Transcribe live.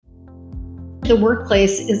the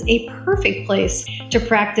workplace is a perfect place to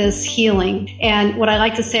practice healing. And what I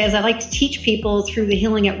like to say is I like to teach people through the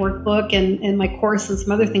Healing at Work book and my course and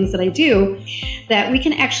some other things that I do, that we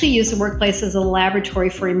can actually use the workplace as a laboratory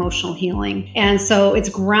for emotional healing. And so it's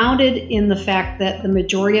grounded in the fact that the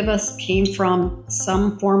majority of us came from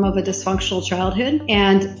some form of a dysfunctional childhood.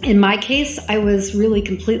 And in my case, I was really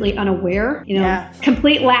completely unaware,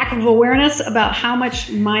 complete lack of awareness about how much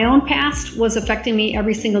my own past was affecting me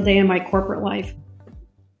every single day in my corporate life.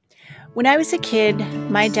 When I was a kid,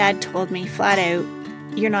 my dad told me flat out,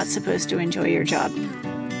 you're not supposed to enjoy your job.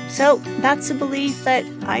 So that's a belief that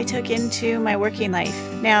I took into my working life.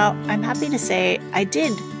 Now, I'm happy to say I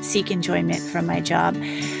did seek enjoyment from my job,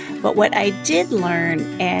 but what I did learn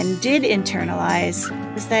and did internalize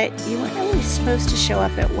was that you weren't really supposed to show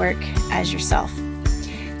up at work as yourself,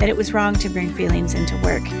 that it was wrong to bring feelings into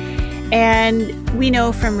work. And we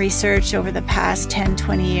know from research over the past 10,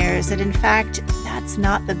 20 years that in fact, that's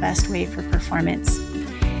not the best way for performance.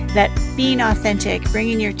 That being authentic,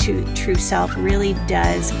 bringing your true self really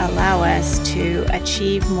does allow us to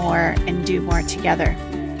achieve more and do more together.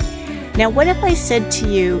 Now, what if I said to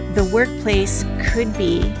you, the workplace could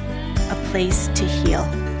be a place to heal?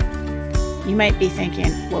 You might be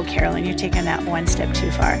thinking, well, Carolyn, you're taking that one step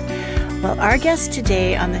too far. Well, our guest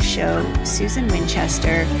today on the show, Susan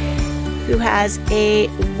Winchester, who has a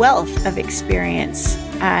wealth of experience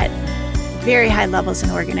at very high levels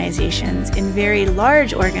in organizations, in very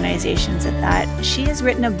large organizations at that. She has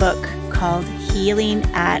written a book called Healing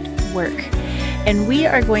at Work. And we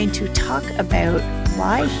are going to talk about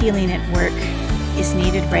why healing at work is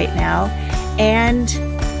needed right now and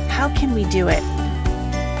how can we do it.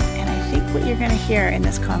 And I think what you're going to hear in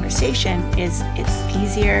this conversation is it's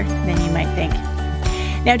easier than you might think.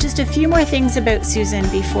 Now, just a few more things about Susan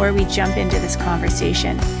before we jump into this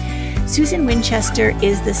conversation. Susan Winchester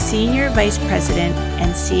is the Senior Vice President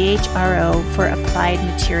and CHRO for Applied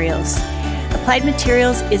Materials. Applied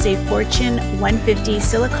Materials is a Fortune 150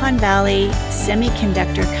 Silicon Valley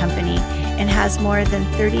semiconductor company and has more than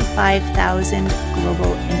 35,000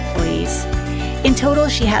 global employees. In total,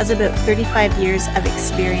 she has about 35 years of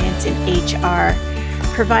experience in HR,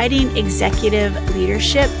 providing executive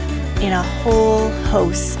leadership in a whole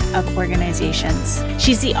host of organizations.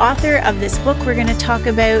 She's the author of this book we're going to talk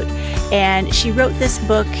about, and she wrote this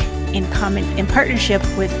book in partnership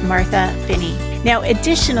with Martha Finney. Now,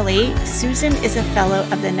 additionally, Susan is a fellow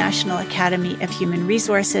of the National Academy of Human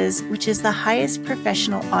Resources, which is the highest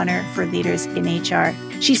professional honor for leaders in HR.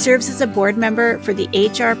 She serves as a board member for the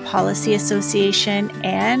HR Policy Association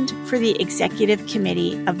and for the executive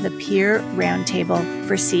committee of the Peer Roundtable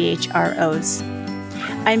for CHROs.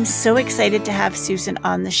 I'm so excited to have Susan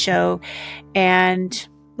on the show, and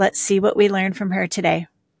let's see what we learned from her today.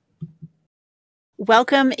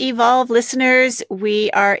 Welcome, Evolve listeners.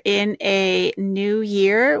 We are in a new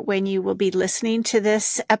year when you will be listening to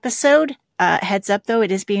this episode. Heads up, though,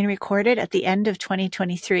 it is being recorded at the end of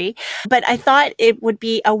 2023. But I thought it would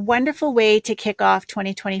be a wonderful way to kick off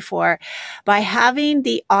 2024 by having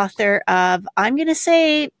the author of, I'm going to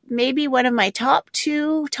say, maybe one of my top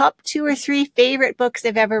two or three favorite books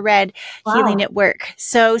I've ever read, wow. Healing at Work.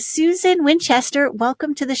 So Susan Winchester,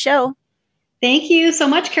 welcome to the show. Thank you so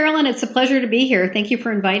much, Carolyn. It's a pleasure to be here. Thank you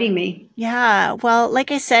for inviting me. Yeah. Well,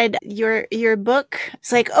 like I said, your book,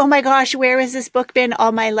 it's like, oh my gosh, where has this book been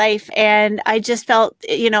all my life? And I just felt,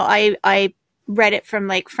 I read it from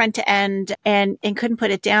like front to end and couldn't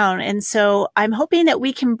put it down. And so I'm hoping that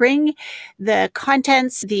we can bring the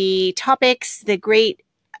contents, the topics, the great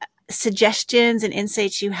suggestions and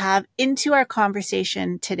insights you have into our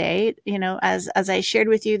conversation today. As I shared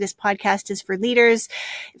with you, this podcast is for leaders.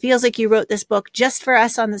 It feels like you wrote this book just for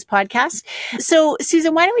us on this podcast. So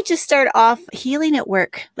Susan, why don't we just start off healing at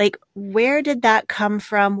work? Like, where did that come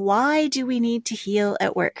from? Why do we need to heal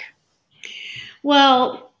at work?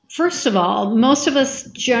 Well, first of all, most of us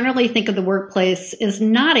generally think of the workplace as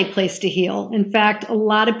not a place to heal. In fact, a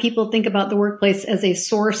lot of people think about the workplace as a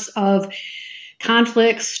source of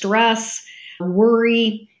conflict, stress,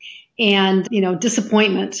 worry, and,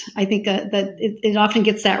 disappointment. I think that it often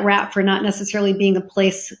gets that rap for not necessarily being a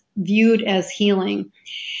place viewed as healing.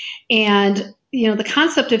 And, the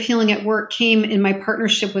concept of healing at work came in my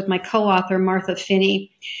partnership with my co-author, Martha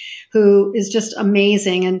Finney, who is just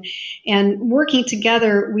amazing. And working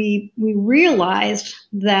together, we realized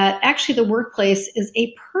that actually the workplace is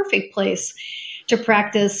a perfect place to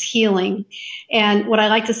practice healing. And what I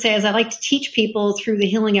like to say is I like to teach people through the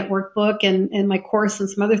Healing at Work book and my course and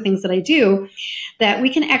some other things that I do, that we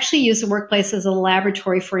can actually use the workplace as a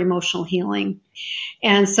laboratory for emotional healing.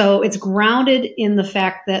 And so it's grounded in the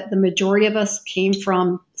fact that the majority of us came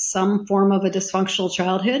from some form of a dysfunctional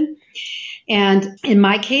childhood. And in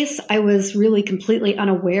my case, I was really completely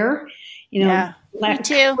unaware, Yeah, me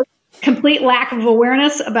too. complete lack of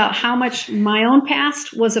awareness about how much my own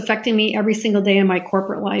past was affecting me every single day in my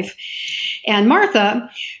corporate life. And Martha,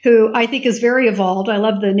 who I think is very evolved, I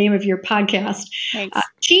love the name of your podcast. Thanks.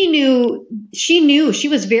 She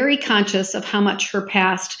was very conscious of how much her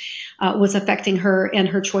past was affecting her and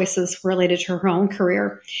her choices related to her own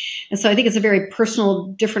career. And so I think it's a very personal,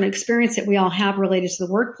 different experience that we all have related to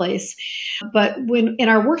the workplace. But when in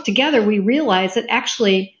our work together, we realize that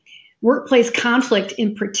actually workplace conflict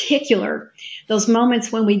in particular, those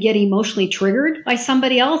moments when we get emotionally triggered by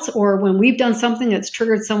somebody else or when we've done something that's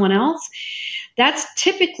triggered someone else, that's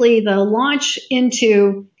typically the launch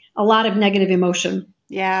into a lot of negative emotion.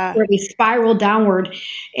 Yeah. Where we spiral downward.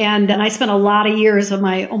 And I spent a lot of years of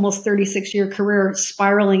my almost 36-year career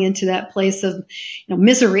spiraling into that place of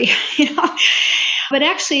misery. But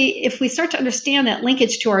actually, if we start to understand that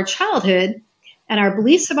linkage to our childhood and our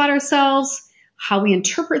beliefs about ourselves, how we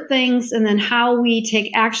interpret things, and then how we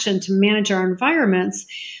take action to manage our environments,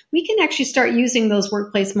 we can actually start using those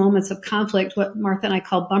workplace moments of conflict, what Martha and I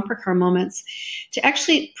call bumper car moments, to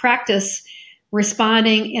actually practice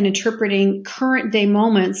responding and interpreting current day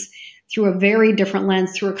moments through a very different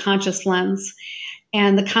lens, through a conscious lens.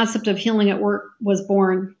 And the concept of healing at work was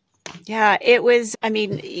born. Yeah, it was, I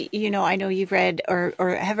know you've read or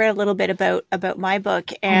have read a little bit about my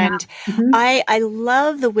book, and I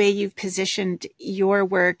love the way you've positioned your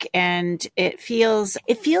work, and it feels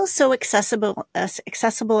so accessible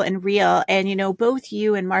and real. And, both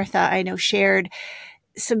you and Martha, I know, shared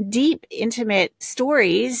some deep, intimate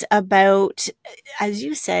stories about, as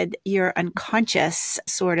you said, your unconscious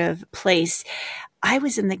sort of place. I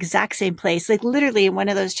was in the exact same place. Like literally in one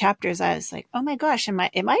of those chapters, I was like, oh my gosh, am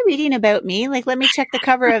I reading about me? Like, let me check the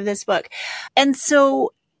cover of this book. And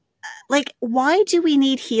so like, why do we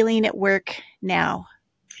need healing at work now?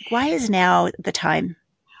 Why is now the time?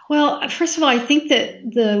 Well, first of all, I think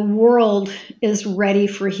that the world is ready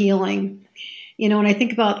for healing. When I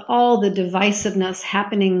think about all the divisiveness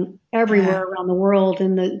happening everywhere around the world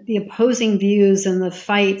and the opposing views and the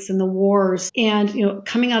fights and the wars and,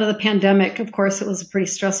 coming out of the pandemic, of course, it was a pretty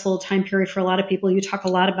stressful time period for a lot of people. You talk a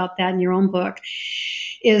lot about that in your own book,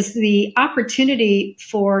 is the opportunity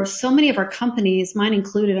for so many of our companies, mine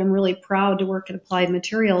included. I'm really proud to work at Applied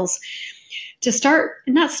Materials, to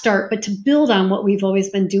but to build on what we've always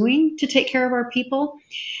been doing to take care of our people.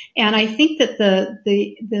 And I think that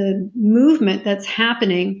the movement that's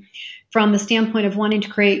happening from the standpoint of wanting to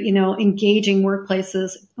create, engaging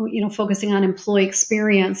workplaces, focusing on employee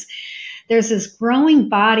experience, there's this growing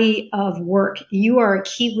body of work. You are a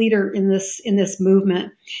key leader in this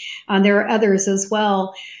movement. There are others as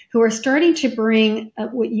well who are starting to bring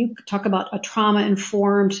what you talk about, a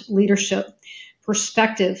trauma-informed leadership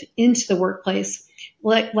perspective into the workplace.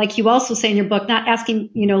 Like you also say in your book, not asking,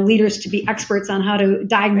 leaders to be experts on how to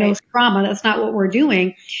diagnose trauma. That's not what we're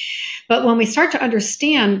doing. But when we start to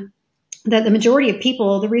understand that the majority of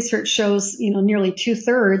people, the research shows, nearly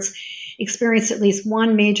 2/3 experience at least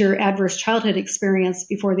one major adverse childhood experience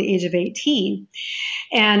before the age of 18.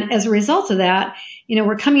 And as a result of that,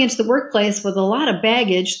 we're coming into the workplace with a lot of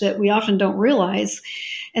baggage that we often don't realize.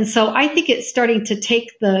 And so I think it's starting to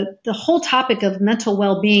take the whole topic of mental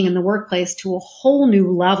well-being in the workplace to a whole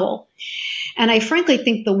new level. And I frankly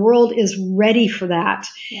think the world is ready for that.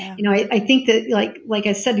 Yeah. I think that like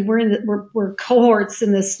I said, we're cohorts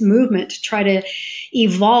in this movement to try to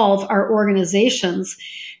evolve our organizations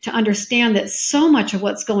to understand that so much of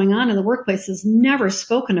what's going on in the workplace is never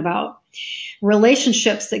spoken about.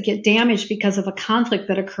 Relationships that get damaged because of a conflict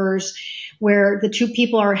that occurs where the two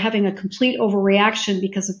people are having a complete overreaction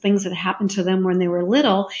because of things that happened to them when they were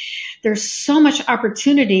little. There's so much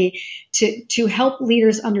opportunity to help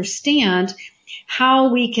leaders understand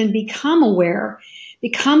how we can become aware,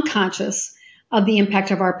 become conscious of the impact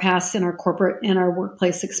of our past in our corporate and our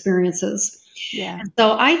workplace experiences. Yeah. And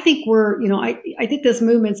so I think I think this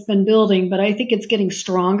movement's been building, but I think it's getting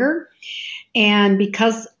stronger. And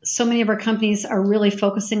because so many of our companies are really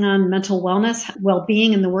focusing on mental wellness,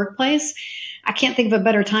 well-being in the workplace, I can't think of a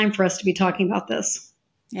better time for us to be talking about this.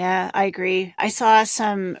 Yeah, I agree. I saw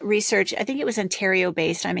some research. I think it was Ontario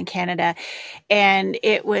based. I'm in Canada, and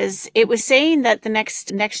it was saying that the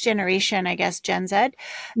next generation, I guess Gen Z,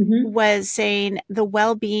 was saying the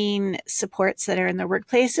well-being supports that are in the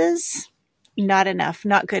workplaces not enough,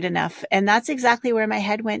 not good enough. And that's exactly where my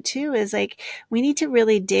head went too, is like, we need to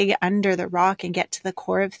really dig under the rock and get to the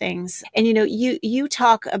core of things. And, you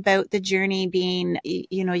talk about the journey being,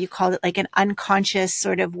 you called it like an unconscious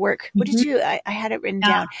sort of work. What did you, I had it written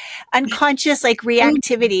down, unconscious, like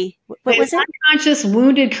reactivity. What was it? Unconscious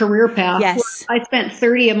wounded career path. Yes. I spent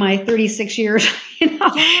 30 of my 36 years,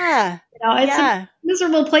 Yeah. It's a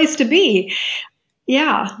miserable place to be.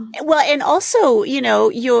 Yeah. Well, and also,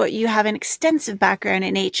 you have an extensive background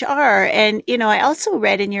in HR. And, I also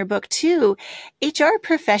read in your book too, HR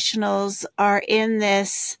professionals are in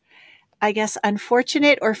this, I guess,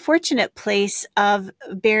 unfortunate or fortunate place of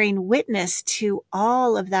bearing witness to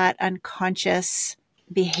all of that unconscious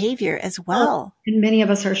behavior as well. And many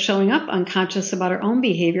of us are showing up unconscious about our own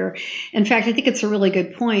behavior. In fact, I think it's a really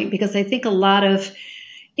good point, because I think a lot of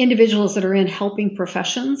individuals that are in helping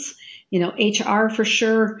professions, HR for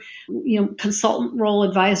sure, consultant role,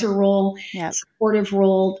 advisor role, supportive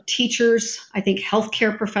role, teachers, I think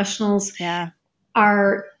healthcare professionals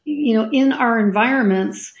are, in our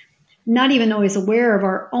environments, not even always aware of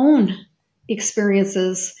our own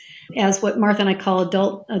experiences as what Martha and I call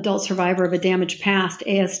adult survivor of a damaged past,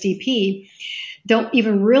 ASDP, don't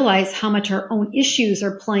even realize how much our own issues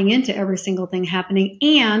are playing into every single thing happening.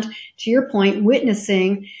 And to your point,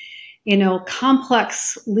 witnessing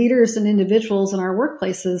complex leaders and individuals in our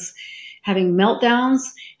workplaces having meltdowns,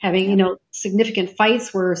 having, significant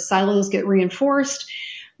fights where silos get reinforced,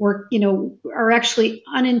 or, are actually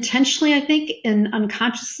unintentionally, I think, and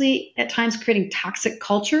unconsciously at times creating toxic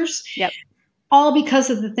cultures. Yep. All because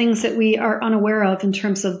of the things that we are unaware of in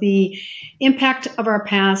terms of the impact of our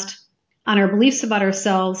past on our beliefs about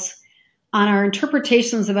ourselves, on our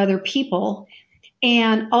interpretations of other people,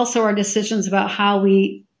 and also our decisions about how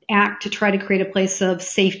we act to try to create a place of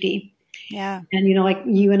safety. Yeah. And, like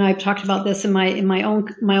you and I have talked about this in my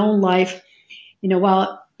own life,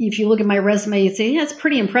 while if you look at my resume, you'd say, yeah, it's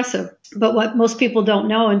pretty impressive. But what most people don't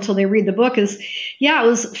know until they read the book is, it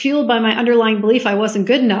was fueled by my underlying belief I wasn't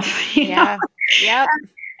good enough. Yeah. Yep.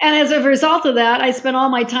 And as a result of that, I spent all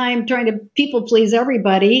my time trying to people please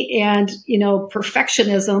everybody, and,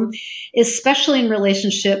 perfectionism, especially in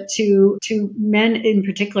relationship to men, in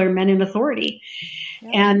particular, men in authority.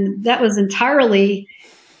 Yep. And that was entirely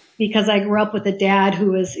because I grew up with a dad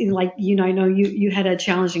who was like, I know you had a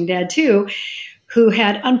challenging dad too, who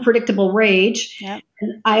had unpredictable rage. Yep.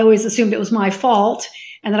 And I always assumed it was my fault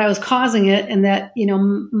and that I was causing it, and that,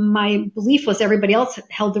 my belief was everybody else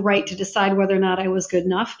held the right to decide whether or not I was good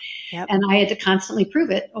enough. Yep. And I had to constantly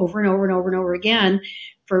prove it over and over and over and over again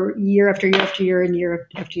for year after year after year and year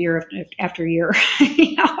after year after year.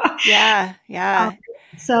 Yeah. Yeah.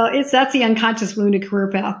 So that's the unconscious wounded career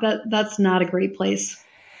path. That's not a great place.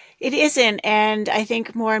 It isn't. And I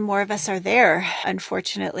think more and more of us are there,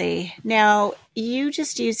 unfortunately. Now, you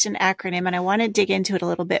just used an acronym, and I want to dig into it a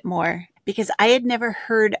little bit more, because I had never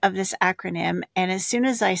heard of this acronym. And as soon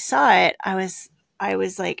as I saw it, I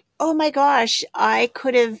was like, oh my gosh,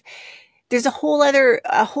 there's a whole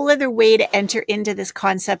other way to enter into this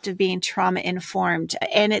concept of being trauma informed,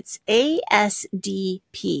 and it's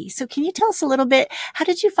ASDP. So can you tell us a little bit, how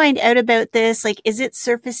did you find out about this? Like, is it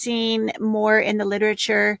surfacing more in the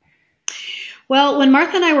literature? Well, when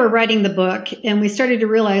Martha and I were writing the book, and we started to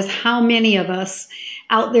realize how many of us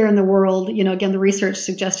out there in the world, again, the research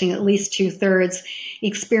suggesting at least 2/3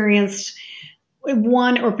 experienced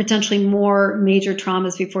one or potentially more major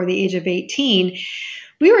traumas before the age of 18,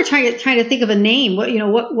 we were trying to think of a name.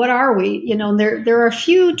 What are we? There are a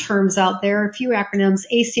few terms out there, a few acronyms.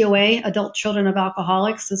 ACOA, Adult Children of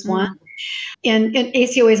Alcoholics, is one. And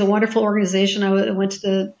ACOA is a wonderful organization. I went to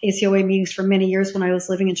the ACOA meetings for many years when I was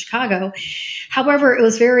living in Chicago. However, it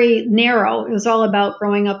was very narrow. It was all about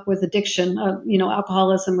growing up with addiction,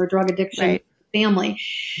 alcoholism or drug addiction, family.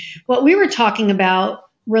 What we were talking about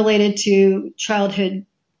related to childhood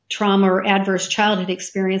trauma or adverse childhood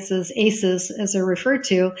experiences, ACEs, as they're referred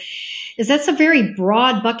to, is that's a very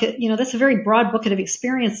broad bucket. That's a very broad bucket of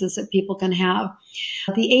experiences that people can have.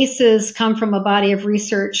 The ACEs come from a body of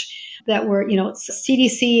research that were,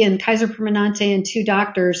 CDC and Kaiser Permanente and two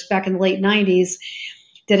doctors back in the late 90s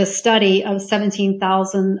did a study of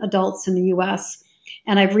 17,000 adults in the U.S.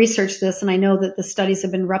 And I've researched this, and I know that the studies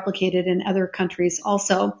have been replicated in other countries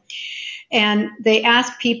also. And they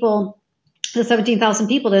asked people, the 17,000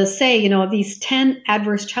 people, to say, of these 10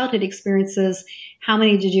 adverse childhood experiences, how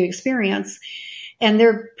many did you experience? And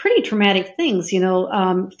they're pretty traumatic things,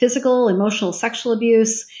 physical, emotional, sexual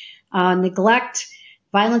abuse, neglect,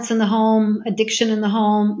 violence in the home, addiction in the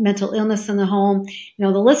home, mental illness in the home. The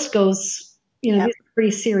list goes, these are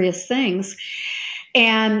pretty serious things.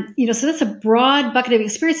 And, so that's a broad bucket of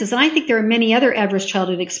experiences. And I think there are many other adverse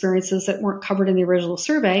childhood experiences that weren't covered in the original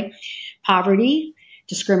survey. Poverty,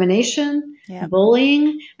 discrimination,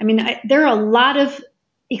 bullying. I mean, there are a lot of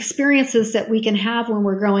experiences that we can have when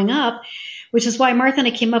we're growing up, which is why Martha and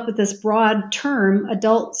I came up with this broad term,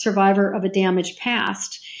 adult survivor of a damaged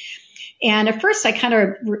past. And at first I kind of,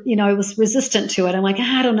 I was resistant to it. I'm like,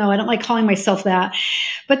 I don't know. I don't like calling myself that.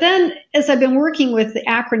 But then as I've been working with the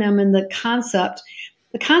acronym and the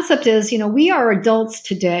concept is, we are adults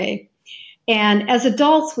today. And as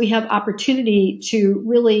adults, we have opportunity to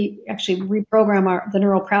really actually reprogram the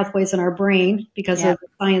neural pathways in our brain because of the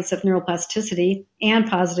science of neuroplasticity and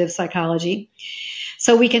positive psychology.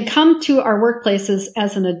 So we can come to our workplaces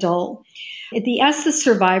as an adult. The S is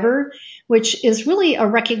survivor, which is really a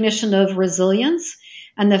recognition of resilience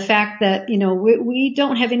and the fact that, we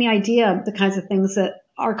don't have any idea the kinds of things that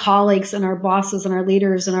our colleagues and our bosses and our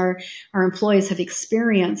leaders and our employees have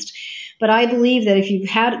experienced. But I believe that if you've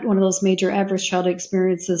had one of those major adverse childhood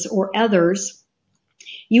experiences or others,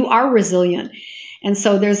 you are resilient. And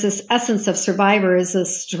so there's this essence of survivor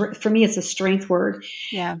for me, it's a strength word.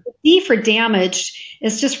 Yeah. D for damaged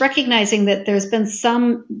is just recognizing that there's been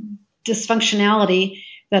some dysfunctionality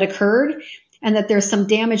that occurred and that there's some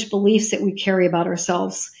damaged beliefs that we carry about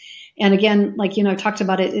ourselves. And again, like, I talked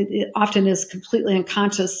about it often is completely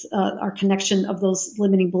unconscious, our connection of those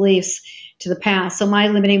limiting beliefs to the past. So my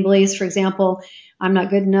limiting beliefs, for example, I'm not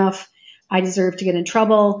good enough. I deserve to get in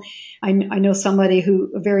trouble. I know somebody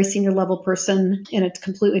a very senior level person in a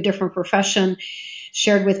completely different profession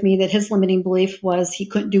shared with me that his limiting belief was he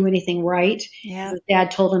couldn't do anything right. Yeah. His dad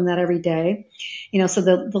told him that every day. So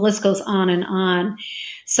the list goes on and on.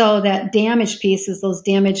 So that damaged piece is those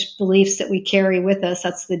damaged beliefs that we carry with us.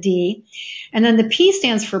 That's the D. And then the P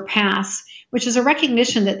stands for past, which is a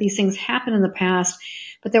recognition that these things happened in the past,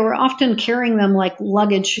 but that we're often carrying them like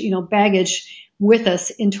luggage, baggage with us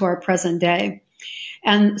into our present day.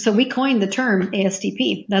 And so we coined the term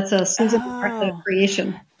ASDP. That's a Susan Martha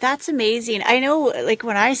creation. That's amazing. I know, like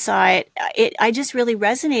when I saw it, I just really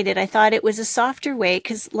resonated. I thought it was a softer way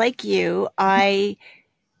because, like you, I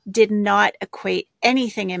did not equate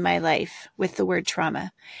anything in my life with the word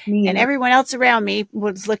trauma. And everyone else around me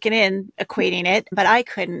was looking in, equating it, but I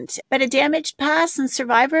couldn't. But a damaged past and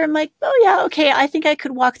survivor, I'm like, oh yeah, okay, I think I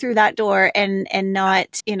could walk through that door and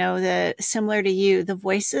not, similar to you, the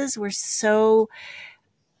voices were so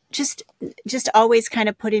just always kind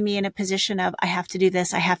of putting me in a position of I have to do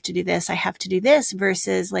this, I have to do this, I have to do this,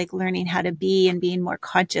 versus like learning how to be and being more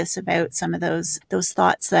conscious about some of those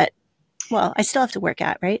thoughts that, well, I still have to work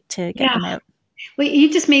at, right, to get them out. Well,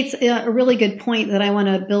 you just made a really good point that I want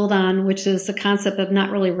to build on, which is the concept of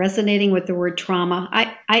not really resonating with the word trauma.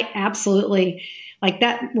 I absolutely, like,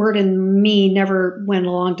 that word and me never went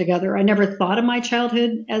along together. I never thought of my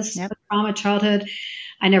childhood as a trauma childhood.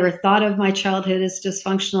 I never thought of my childhood as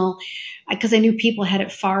dysfunctional because I knew people had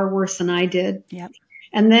it far worse than I did. Yep.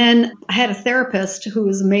 And then I had a therapist who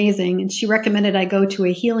was amazing, and she recommended I go to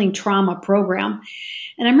a healing trauma program.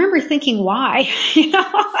 And I remember thinking, why?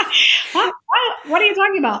 What are you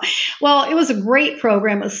talking about? Well, it was a great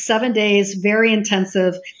program. It was 7 days, very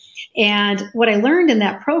intensive. And what I learned in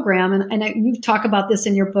that program, and you talk about this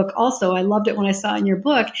in your book also, I loved it when I saw it in your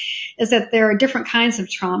book, is that there are different kinds of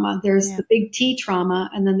trauma. There's the big T trauma,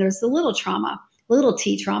 and then there's the little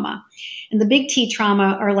T trauma. And the big T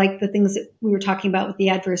trauma are like the things that we were talking about with the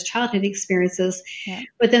adverse childhood experiences. Yeah.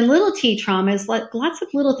 But then little T trauma is like lots of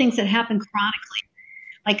little things that happen chronically.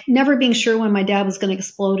 Like never being sure when my dad was going to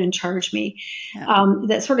explode and charge me. Yeah.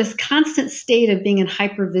 That sort of constant state of being in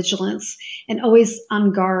hypervigilance and always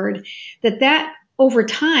on guard, that over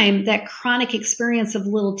time, that chronic experience of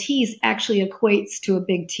little T's actually equates to a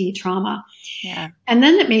big T trauma. Yeah. And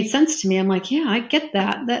then it made sense to me. I'm like, yeah, I get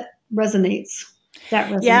that. That resonates.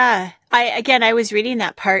 Yeah. I was reading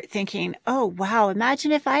that part thinking, oh, wow,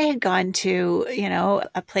 imagine if I had gone to,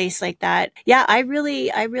 a place like that. Yeah, I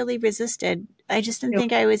really resisted. I just didn't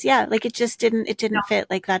think I was, it didn't fit.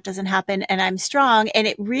 Like that doesn't happen. And I'm strong. And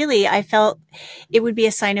I felt it would be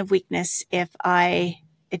a sign of weakness if I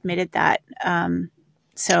admitted that.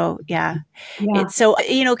 So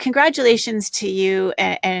congratulations to you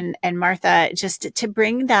and Martha, just to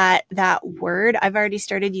bring that word. I've already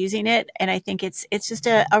started using it. And I think it's just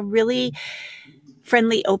a really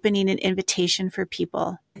friendly opening and invitation for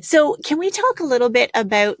people. So can we talk a little bit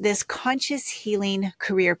about this conscious healing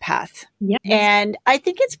career path? Yes. And I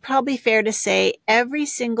think it's probably fair to say every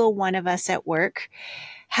single one of us at work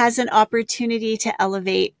has an opportunity to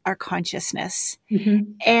elevate our consciousness.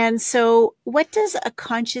 Mm-hmm. And so what does a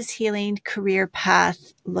conscious healing career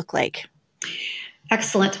path look like?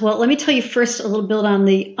 Excellent. Well, let me tell you first a little bit on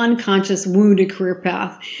the unconscious wounded career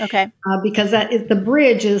path. Okay. Because that is the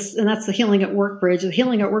bridge is, and that's the healing at work bridge. The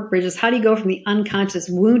healing at work bridge is how do you go from the unconscious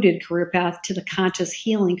wounded career path to the conscious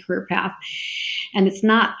healing career path? And it's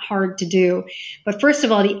not hard to do. But first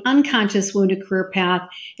of all, the unconscious wounded career path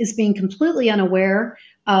is being completely unaware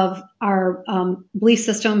of our belief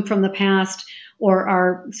system from the past, or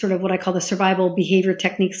our sort of what I call the survival behavior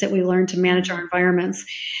techniques that we learn to manage our environments.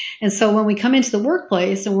 And so when we come into the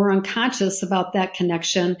workplace and we're unconscious about that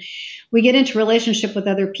connection, we get into relationship with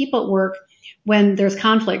other people at work when there's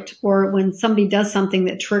conflict or when somebody does something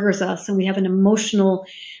that triggers us and we have an emotional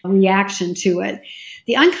reaction to it.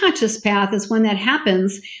 The unconscious path is when that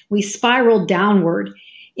happens, we spiral downward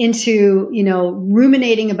into,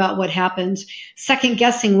 ruminating about what happened, second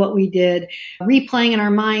guessing what we did, replaying in our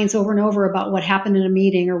minds over and over about what happened in a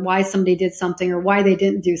meeting or why somebody did something or why they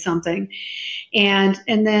didn't do something. And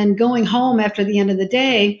then going home after the end of the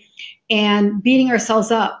day and beating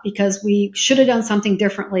ourselves up because we should have done something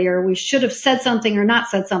differently or we should have said something or not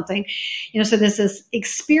said something. So there's this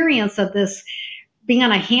experience of this being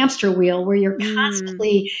on a hamster wheel where you're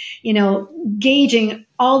constantly, gauging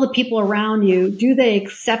all the people around you. Do they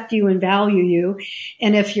accept you and value you?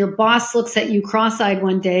 And if your boss looks at you cross-eyed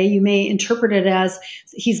one day, you may interpret it as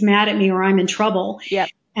he's mad at me or I'm in trouble. Yep.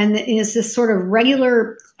 And it's this sort of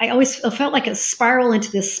regular, I always felt like a spiral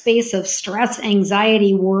into this space of stress,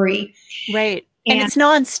 anxiety, worry. Right. And it's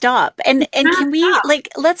nonstop. And can we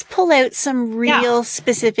let's pull out some real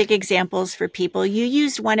specific examples for people. You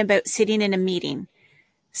used one about sitting in a meeting.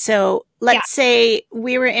 So let's say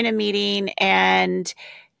we were in a meeting and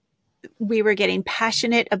we were getting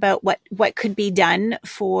passionate about what could be done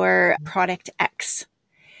for product X.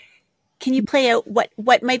 Can you play out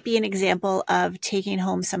what might be an example of taking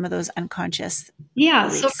home some of those unconscious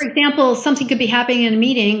beliefs? So for example, something could be happening in a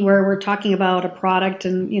meeting where we're talking about a product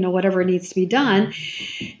and, whatever needs to be done.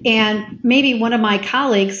 And maybe one of my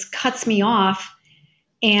colleagues cuts me off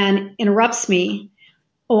and interrupts me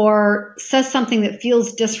or says something that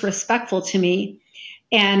feels disrespectful to me.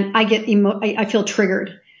 And I feel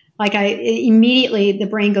triggered. Like immediately the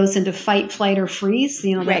brain goes into fight, flight, or freeze,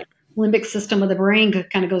 Right. That limbic system of the brain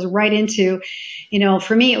kind of goes right into,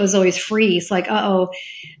 for me, it was always freeze, like,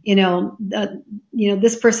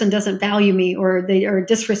 this person doesn't value me or they are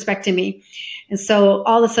disrespecting me. And so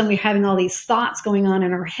all of a sudden we're having all these thoughts going on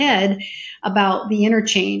in our head about the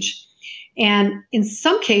interchange. And in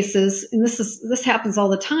some cases, and this happens all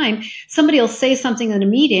the time, somebody will say something in a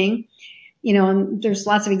meeting, and there's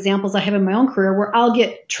lots of examples I have in my own career where I'll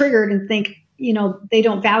get triggered and think, they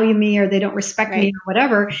don't value me or they don't respect me or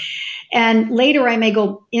whatever. And later I may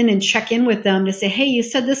go in and check in with them to say, hey, you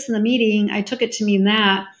said this in the meeting. I took it to mean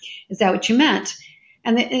that. Is that what you meant?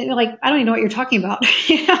 And they're like, I don't even know what you're talking about.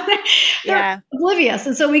 They're oblivious.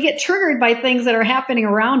 And so we get triggered by things that are happening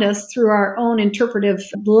around us through our own interpretive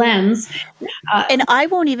lens. And I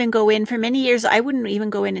won't even go in for many years. I wouldn't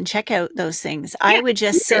even go in and check out those things. I would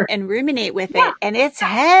just sit and ruminate with it. And it's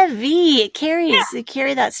heavy. It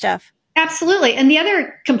carry that stuff. Absolutely. And the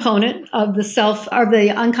other component of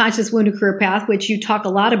the unconscious wounded career path, which you talk a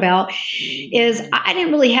lot about, is I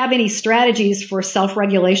didn't really have any strategies for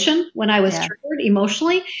self-regulation when I was triggered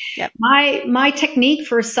emotionally. Yep. My technique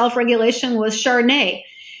for self-regulation was Chardonnay,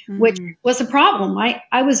 which was a problem.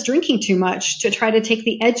 I was drinking too much to try to take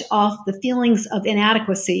the edge off the feelings of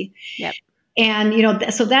inadequacy. Yep.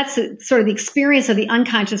 And, so that's sort of the experience of the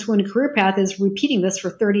unconscious wounded career path is repeating this for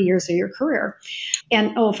 30 years of your career.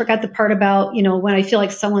 And, I forgot the part about, when I feel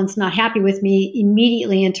like someone's not happy with me,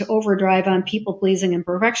 immediately into overdrive on people pleasing and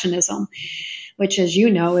perfectionism, which, as you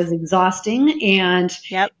know, is exhausting and,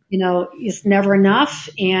 is never enough.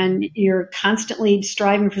 And you're constantly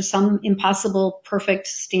striving for some impossible, perfect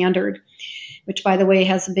standard, which, by the way,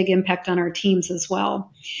 has a big impact on our teams as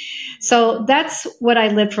well. So that's what I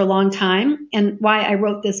lived for a long time. And why I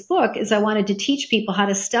wrote this book is I wanted to teach people how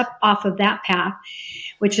to step off of that path,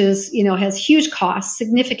 which is, has huge costs,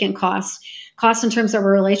 significant costs in terms of our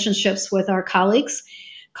relationships with our colleagues,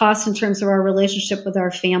 costs in terms of our relationship with our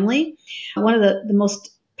family. One of the most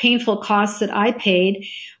painful costs that I paid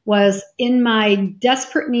was in my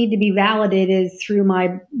desperate need to be validated through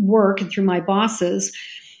my work and through my bosses.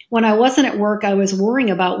 When I wasn't at work, I was worrying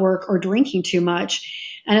about work or drinking too much.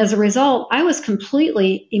 And as a result, I was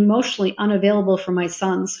completely emotionally unavailable for my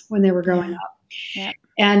sons when they were growing up. Yeah.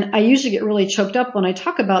 And I usually get really choked up when I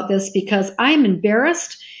talk about this because I am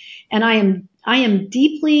embarrassed and I am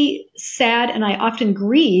deeply sad, and I often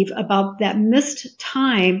grieve about that missed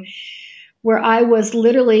time where I was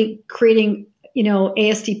literally creating,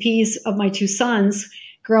 ASDPs of my two sons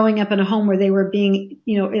growing up in a home where they were being,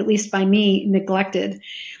 at least by me, neglected.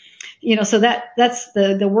 So that's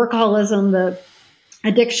the workaholism, the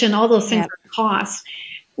addiction, all those things are cost,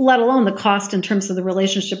 let alone the cost in terms of the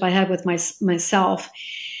relationship I had with myself.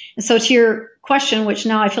 And so to your question, which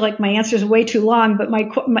now I feel like my answer is way too long, but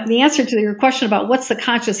the answer to your question about what's the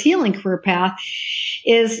conscious healing career path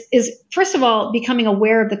is first of all, becoming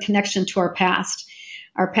aware of the connection to our past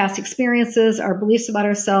experiences, our beliefs about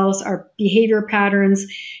ourselves, our behavior patterns,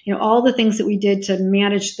 all the things that we did to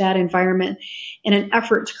manage that environment in an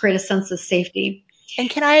effort to create a sense of safety. And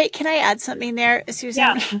can I add something there, Susan?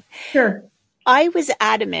 Yeah, sure. I was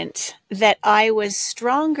adamant that I was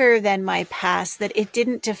stronger than my past, that it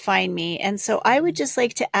didn't define me. And so I would just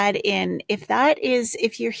like to add in,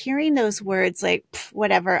 if you're hearing those words like,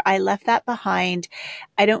 whatever, I left that behind,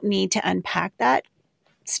 I don't need to unpack that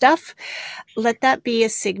stuff, let that be a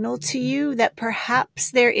signal to you that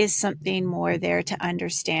perhaps there is something more there to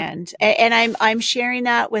understand. And I'm sharing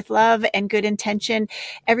that with love and good intention.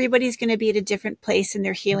 Everybody's going to be at a different place in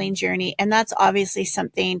their healing journey. And that's obviously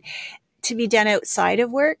something to be done outside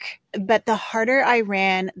of work. But the harder I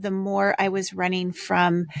ran, the more I was running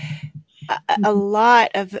from a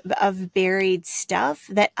lot of buried stuff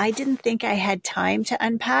that I didn't think I had time to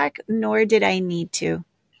unpack, nor did I need to.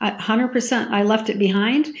 100%. I left it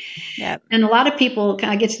behind. Yep. And a lot of people,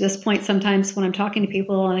 I get to this point sometimes when I'm talking to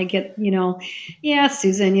people and I get, yeah,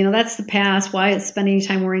 Susan, that's the past. Why spend any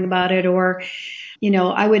time worrying about it? Or,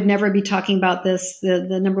 I would never be talking about this.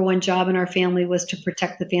 The number one job in our family was to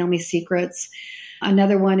protect the family secrets.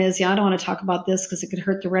 Another one is, I don't want to talk about this because it could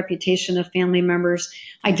hurt the reputation of family members.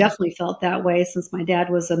 I definitely felt that way since my dad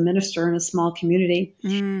was a minister in a small community.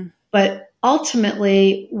 But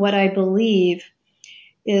ultimately, what I believe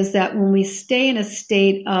is that when we stay in a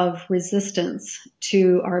state of resistance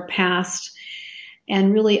to our past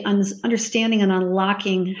and really understanding and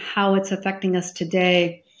unlocking how it's affecting us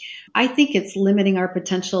today, I think it's limiting our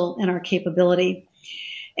potential and our capability.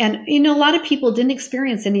 And, a lot of people didn't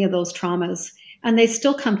experience any of those traumas. And they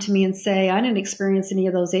still come to me and say, I didn't experience any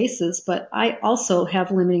of those ACEs, but I also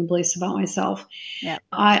have limiting beliefs about myself. Yeah.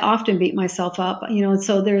 I often beat myself up, and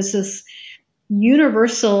so there's this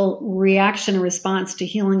universal reaction and response to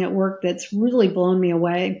healing at work that's really blown me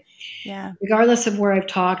away. Yeah. Regardless of where I've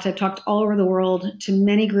talked all over the world to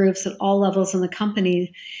many groups at all levels in the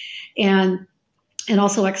company and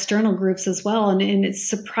also external groups as well. And it's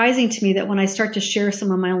surprising to me that when I start to share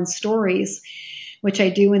some of my own stories, which I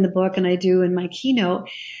do in the book and I do in my keynote,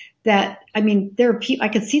 that, there are people, I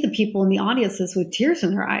could see the people in the audiences with tears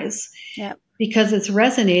in their eyes. Yep. Because it's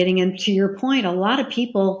resonating. And to your point, a lot of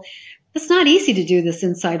people, it's not easy to do this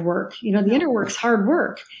inside work. The inner work's hard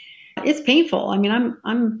work. It's painful.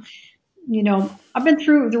 I'm I've been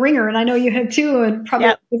through the ringer, and I know you have too, and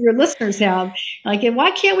probably your listeners have. Like,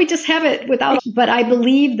 why can't we just have it without? But I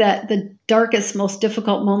believe that the darkest, most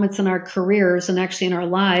difficult moments in our careers and actually in our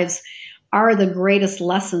lives are the greatest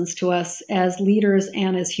lessons to us as leaders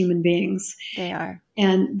and as human beings. They are.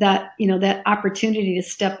 And that, that opportunity to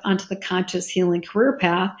step onto the conscious healing career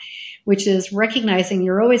path, which is recognizing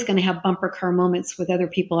you're always going to have bumper car moments with other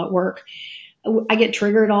people at work. I get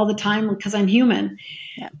triggered all the time because I'm human.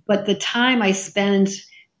 Yeah. But the time I spend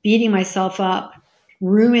beating myself up,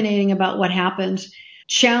 ruminating about what happened,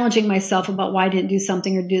 challenging myself about why I didn't do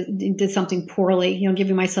something or did something poorly,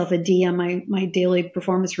 giving myself a D on my daily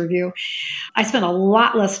performance review. I spent a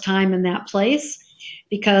lot less time in that place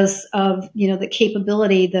because of, the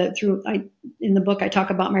capability in the book, I talk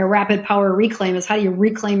about my rapid power reclaim is how do you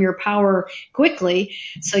reclaim your power quickly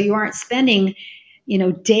so you aren't spending,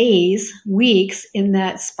 days, weeks in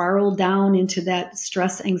that spiral down into that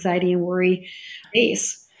stress, anxiety, and worry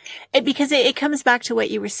space. Because it comes back to what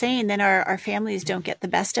you were saying, then our families don't get the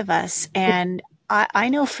best of us. And I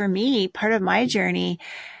know for me, part of my journey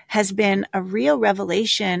has been a real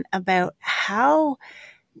revelation about how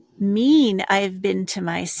mean I've been to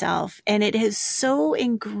myself. And it is so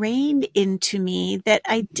ingrained into me that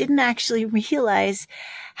I didn't actually realize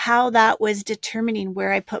how that was determining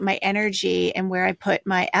where I put my energy and where I put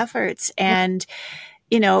my efforts. And,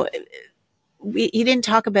 you didn't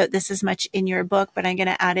talk about this as much in your book, but I'm going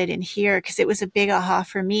to add it in here because it was a big aha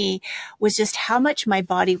for me, was just how much my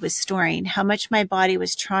body was storing, how much my body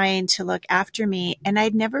was trying to look after me. And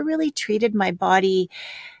I'd never really treated my body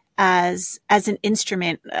as an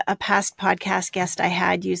instrument. A past podcast guest I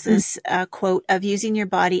had used this quote of using your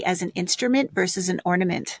body as an instrument versus an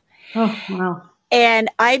ornament. Oh, wow. And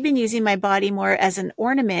I've been using my body more as an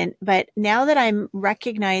ornament, but now that I'm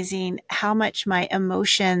recognizing how much my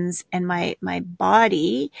emotions and my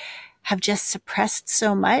body have just suppressed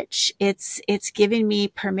so much. It's given me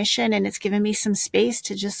permission, and it's given me some space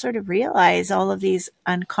to just sort of realize all of these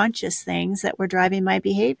unconscious things that were driving my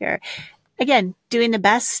behavior. Again, doing the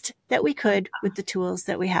best that we could with the tools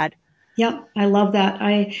that we had. Yep, I love that.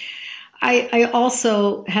 I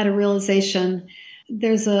also had a realization.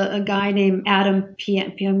 There's a guy named Adam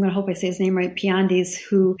I'm going to hope I say his name right, Piandes,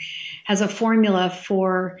 who has a formula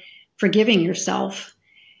for forgiving yourself.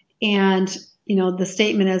 And, the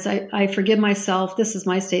statement is, I forgive myself. This is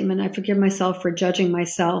my statement. I forgive myself for judging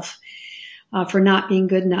myself, for not being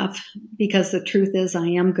good enough, because the truth is I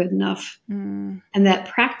am good enough. And that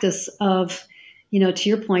practice of, to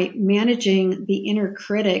your point, managing the inner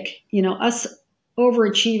critic, us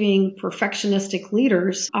overachieving perfectionistic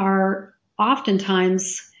leaders are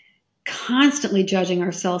oftentimes constantly judging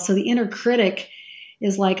ourselves. So the inner critic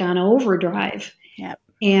is like on overdrive. Yep.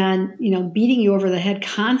 And, beating you over the head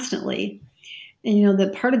constantly. And, the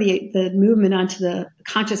part of the movement onto the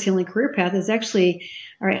conscious healing career path is actually,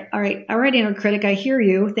 all right, inner critic, I hear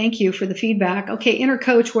you. Thank you for the feedback. Okay, inner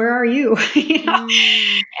coach, where are you?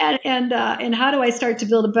 And how do I start to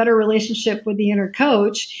build a better relationship with the inner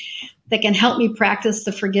coach that can help me practice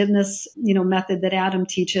the forgiveness, method that Adam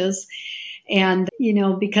teaches? And,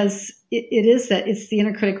 because it is that it's the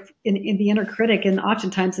inner critic in the inner critic, and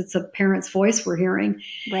oftentimes it's a parent's voice we're hearing.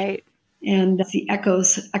 Right. And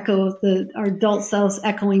the our adult selves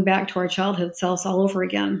echoing back to our childhood selves all over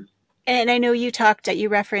again. And I know you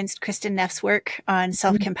referenced Kristen Neff's work on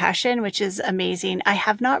self-compassion, which is amazing. I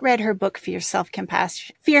have not read her book, Fierce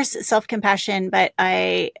Self-Compassion, but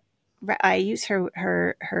I use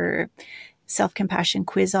her self-compassion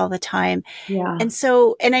quiz all the time. Yeah. And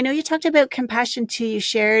I know you talked about compassion too. You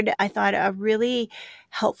shared, I thought, a really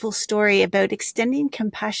helpful story about extending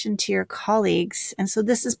compassion to your colleagues. And so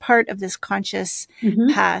this is part of this conscious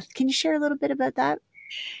path. Can you share a little bit about that?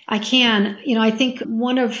 I can. I think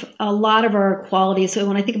one of a lot of our qualities, so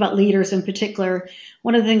when I think about leaders in particular,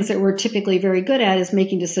 one of the things that we're typically very good at is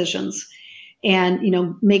making decisions and,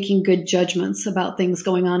 making good judgments about things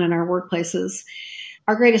going on in our workplaces.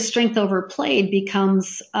 Our greatest strength overplayed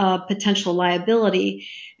becomes a potential liability.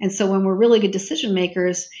 And so when we're really good decision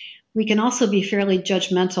makers, we can also be fairly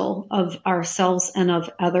judgmental of ourselves and of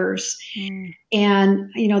others. And,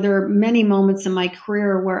 there are many moments in my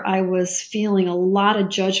career where I was feeling a lot of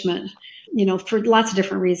judgment, for lots of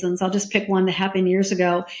different reasons. I'll just pick one that happened years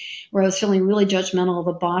ago where I was feeling really judgmental of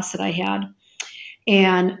a boss that I had.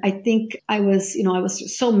 And I think I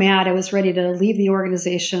was so mad. I was ready to leave the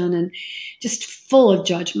organization and just full of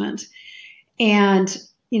judgment. And,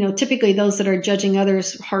 typically those that are judging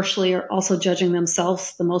others harshly are also judging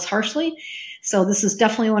themselves the most harshly. So this is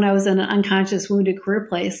definitely when I was in an unconscious wounded career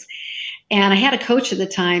place. And I had a coach at the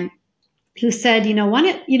time who said, you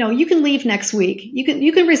can leave next week.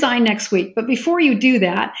 You can resign next week. But before you do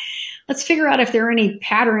that, let's figure out if there are any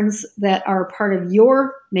patterns that are part of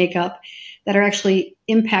your makeup that are actually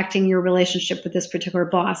impacting your relationship with this particular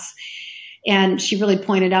boss. And she really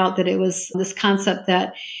pointed out that it was this concept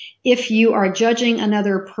that if you are judging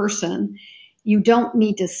another person, you don't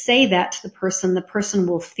need to say that to the person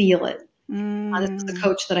will feel it. This was the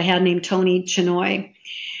coach that I had named Tony Chinoy.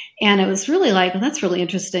 And it was really like, well, that's really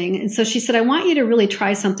interesting. And so she said, I want you to really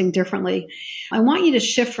try something differently. I want you to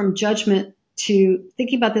shift from judgment to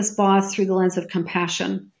thinking about this boss through the lens of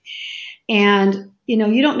compassion. And,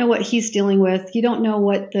 you don't know what he's dealing with. You don't know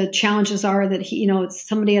what the challenges are that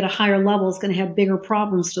somebody at a higher level is going to have bigger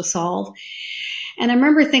problems to solve. And I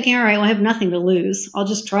remember thinking, all right, well, I have nothing to lose. I'll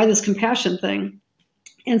just try this compassion thing.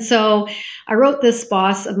 And so I wrote this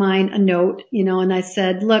boss of mine a note, and I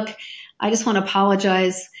said, look, I just want to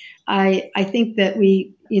apologize. I think that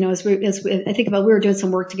we were doing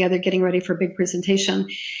some work together, getting ready for a big presentation.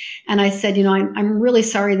 And I said, I'm really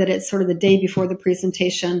sorry that it's sort of the day before the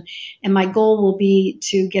presentation, and my goal will be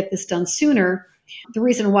to get this done sooner. The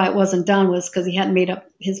reason why it wasn't done was because he hadn't made up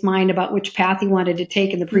his mind about which path he wanted to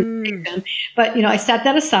take in the presentation. But, I set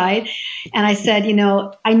that aside and I said,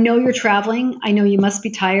 I know you're traveling. I know you must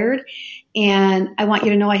be tired. And I want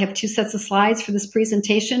you to know I have 2 sets of slides for this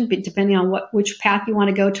presentation, but depending on which path you want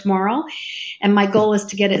to go tomorrow. And my goal is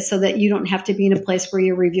to get it so that you don't have to be in a place where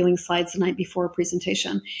you're reviewing slides the night before a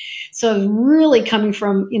presentation. So I was really coming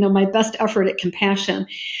from, my best effort at compassion.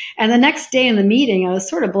 And the next day in the meeting, I was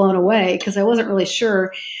sort of blown away because I wasn't really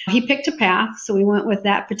sure. He picked a path. So we went with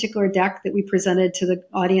that particular deck that we presented to the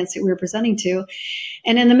audience that we were presenting to.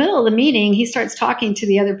 And in the middle of the meeting, he starts talking to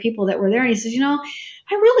the other people that were there. And he says,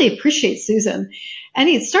 I really appreciate Susan. And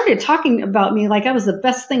he started talking about me like I was the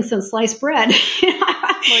best thing since sliced bread.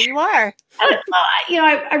 Well, you are.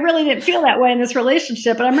 I really didn't feel that way in this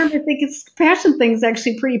relationship, but I remember thinking this compassion thing is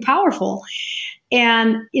actually pretty powerful.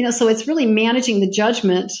 And, so it's really managing the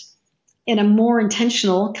judgment in a more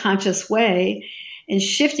intentional, conscious way and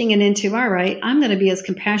shifting it into, all right, I'm going to be as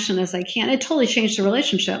compassionate as I can. It totally changed the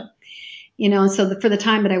relationship, and so for the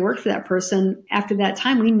time that I worked for that person, after that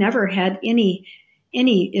time, we never had any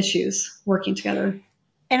issues working together.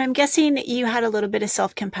 And I'm guessing you had a little bit of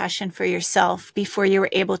self-compassion for yourself before you were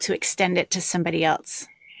able to extend it to somebody else.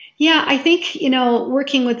 Yeah, I think,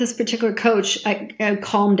 working with this particular coach, I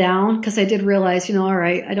calmed down because I did realize, all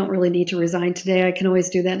right, I don't really need to resign today. I can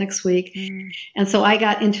always do that next week. And so I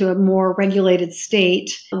got into a more regulated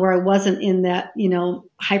state where I wasn't in that,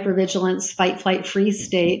 hypervigilance, fight, flight, freeze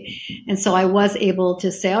state. And so I was able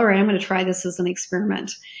to say, all right, I'm going to try this as an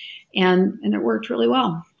experiment. And it worked really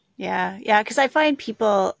well. Yeah. Because I find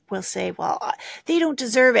people will say, well, they don't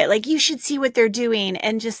deserve it. Like, you should see what they're doing.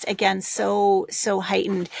 And just, again, so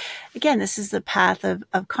heightened. Again, this is the path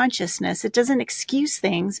of consciousness. It doesn't excuse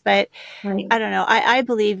things, but right. I don't know. I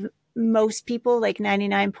believe most people, like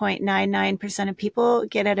 99.99% of people,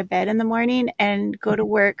 get out of bed in the morning and go to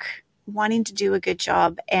work wanting to do a good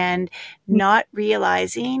job and not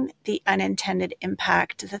realizing the unintended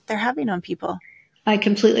impact that they're having on people. I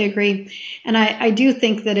completely agree. And I do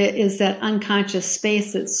think that it is that unconscious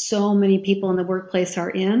space that so many people in the workplace are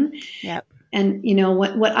in. Yep. And,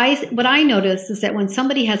 what I notice is that when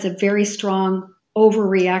somebody has a very strong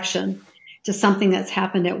overreaction to something that's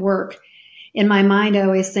happened at work, in my mind, I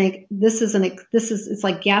always think it's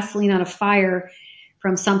like gasoline on a fire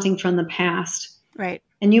from something from the past. Right.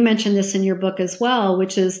 And you mentioned this in your book as well,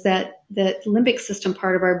 which is that limbic system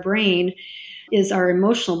part of our brain is our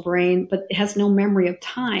emotional brain, but it has no memory of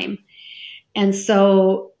time. And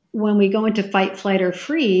so when we go into fight, flight, or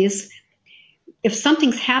freeze, if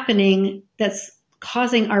something's happening that's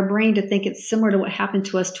causing our brain to think it's similar to what happened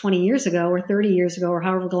to us 20 years ago or 30 years ago or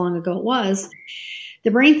however long ago it was,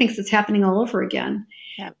 the brain thinks it's happening all over again.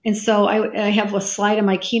 Yep. And so I have a slide in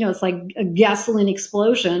my keynote, it's like a gasoline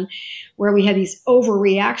explosion, where we have these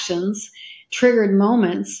overreactions, triggered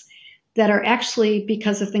moments that are actually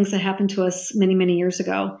because of things that happened to us many, many years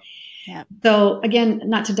ago. Yeah. So again,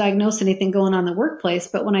 not to diagnose anything going on in the workplace,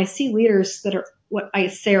 but when I see leaders that are what I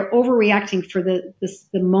say are overreacting for the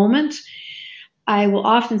moment, I will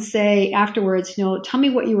often say afterwards, tell me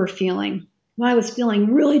what you were feeling. Well, I was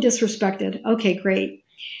feeling really disrespected. Okay, great.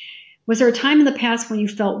 Was there a time in the past when you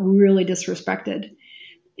felt really disrespected?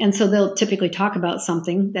 And so they'll typically talk about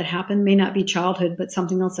something that happened, may not be childhood, but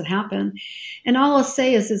something else that happened. And all I'll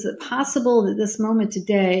say is it possible that this moment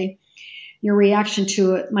today, your reaction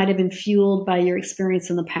to it might have been fueled by your experience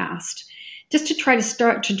in the past? Just to try to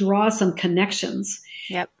start to draw some connections.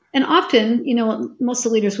 Yep. And often, most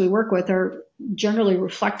of the leaders we work with are generally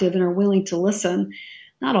reflective and are willing to listen.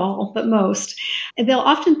 Not all, but most. And they'll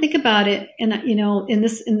often think about it. And, in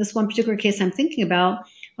this one particular case I'm thinking about,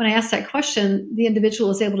 when I asked that question, the individual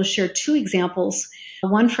was able to share two examples,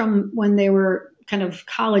 one from when they were kind of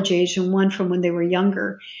college age and one from when they were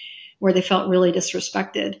younger, where they felt really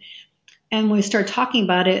disrespected. And when we started talking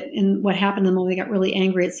about it and what happened to them when they got really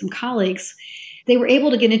angry at some colleagues, they were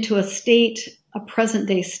able to get into a present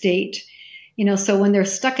day state. So when they're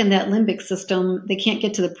stuck in that limbic system, they can't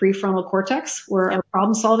get to the prefrontal cortex where our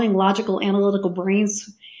problem solving, logical, analytical brains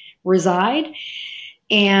reside.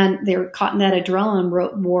 And they're caught in that adrenaline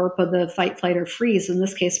warp of the fight, flight, or freeze. In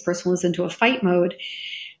this case, the person was into a fight mode.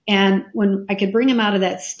 And when I could bring him out of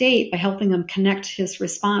that state by helping him connect his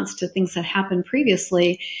response to things that happened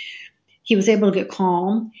previously, he was able to get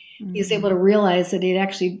calm. Mm-hmm. He was able to realize that he'd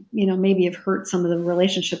actually, maybe have hurt some of the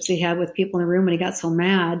relationships he had with people in the room when he got so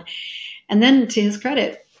mad. And then, to his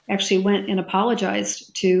credit, actually went and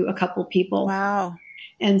apologized to a couple of people. Wow.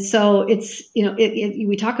 And so it's,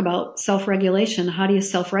 we talk about self-regulation. How do you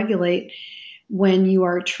self-regulate when you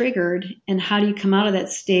are triggered, and how do you come out of that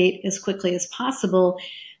state as quickly as possible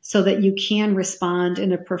so that you can respond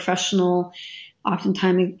in a professional,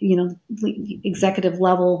 oftentimes, executive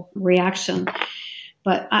level reaction.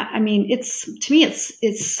 But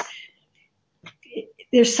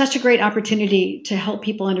there's such a great opportunity to help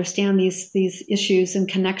people understand these issues and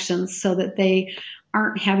connections so that they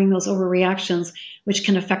aren't having those overreactions, which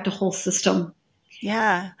can affect a whole system.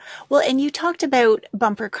 Yeah. Well, and you talked about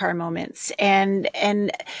bumper car moments, and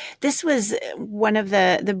this was one of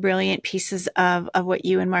the brilliant pieces of what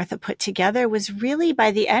you and Martha put together. Was really,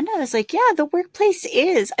 by the end, I was like, yeah, the workplace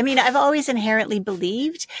is. I mean, I've always inherently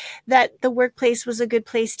believed that the workplace was a good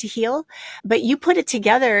place to heal, but you put it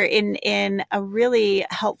together in a really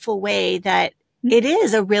helpful way that It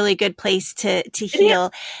is a really good place to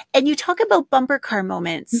heal. And you talk about bumper car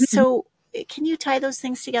moments. Mm-hmm. So can you tie those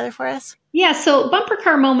things together for us? Yeah. So bumper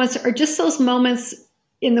car moments are just those moments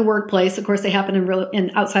in the workplace. Of course, they happen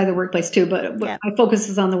in outside the workplace too, but my focus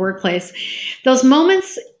is on the workplace. Those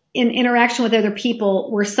moments in interaction with other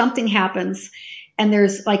people where something happens and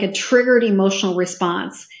there's like a triggered emotional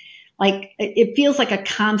response. Like it feels like a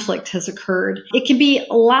conflict has occurred. It can be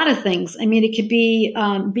a lot of things. I mean, it could be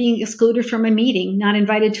being excluded from a meeting, not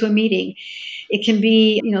invited to a meeting. It can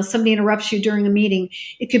be, somebody interrupts you during a meeting.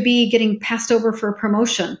 It could be getting passed over for a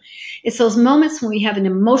promotion. It's those moments when we have an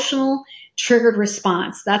emotional triggered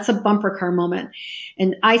response. That's a bumper car moment.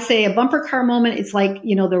 And I say a bumper car moment, it's like,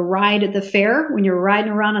 the ride at the fair when you're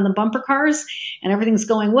riding around on the bumper cars and everything's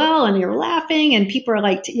going well and you're laughing and people are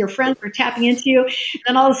like, your friends are tapping into you. And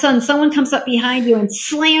then all of a sudden someone comes up behind you and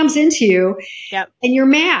slams into you. Yep. And you're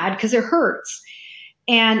mad because it hurts.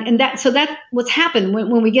 And that's what's happened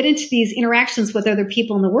when we get into these interactions with other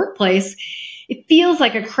people in the workplace, it feels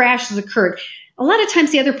like a crash has occurred. A lot of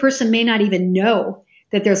times the other person may not even know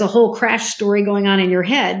that there's a whole crash story going on in your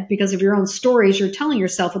head because of your own stories you're telling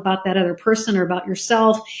yourself about that other person or about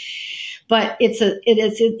yourself. But it's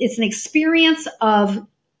an experience of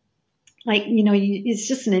like, it's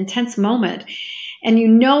just an intense moment. And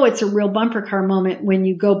it's a real bumper car moment when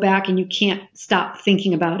you go back and you can't stop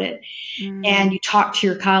thinking about it. Mm. And you talk to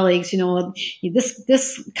your colleagues,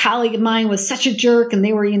 this colleague of mine was such a jerk and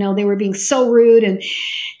they were being so rude and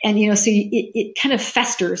so it kind of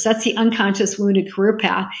festers. That's the unconscious wounded career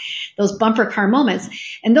path, those bumper car moments.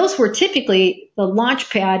 And those were typically the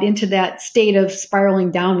launch pad into that state of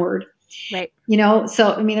spiraling downward. Right.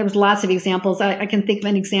 There was lots of examples. I can think of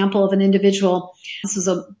an example of an individual. This was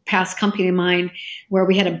a past company of mine where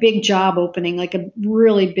we had a big job opening, like a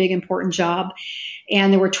really big, important job.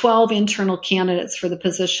 And there were 12 internal candidates for the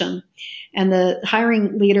position. And the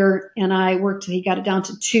hiring leader and I he got it down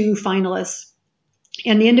to 2 finalists.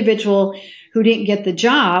 And the individual who didn't get the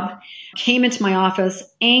job came into my office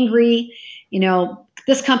angry,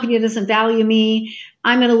 this company doesn't value me.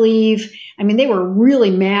 I'm going to leave. I mean, they were really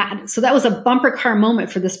mad. So that was a bumper car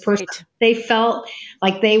moment for this person. Right. They felt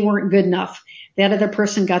like they weren't good enough. That other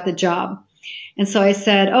person got the job. And so I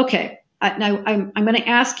said, okay, now I'm going to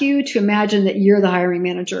ask you to imagine that you're the hiring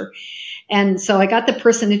manager. And so I got the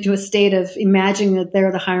person into a state of imagining that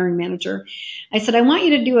they're the hiring manager. I said, I want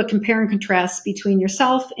you to do a compare and contrast between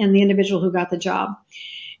yourself and the individual who got the job.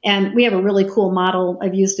 And we have a really cool model.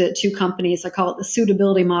 I've used it at 2 companies. I call it the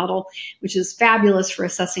suitability model, which is fabulous for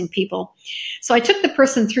assessing people. So I took the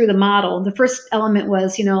person through the model. The first element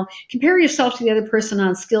was, compare yourself to the other person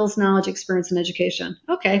on skills, knowledge, experience, and education.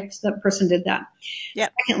 Okay, so that person did that.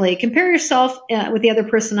 Yep. Secondly, compare yourself with the other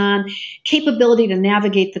person on capability to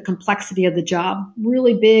navigate the complexity of the job.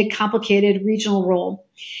 Really big, complicated regional role.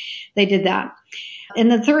 They did that. And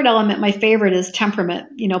the third element, my favorite, is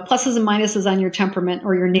temperament. Pluses and minuses on your temperament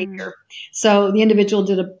or your nature. So the individual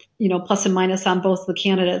did a plus and minus on both the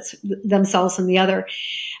candidates themselves and the other.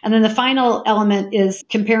 And then the final element is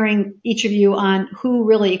comparing each of you on who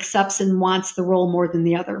really accepts and wants the role more than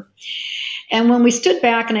the other. And when we stood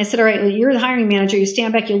back and I said, all right, well, you're the hiring manager, you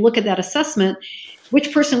stand back, you look at that assessment,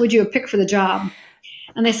 which person would you have picked for the job?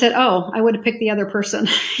 And they said, oh, I would have picked the other person,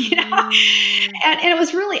 And it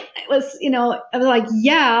was really, I was like,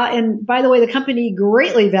 yeah. And by the way, the company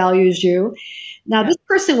greatly values you. Now, this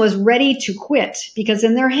person was ready to quit because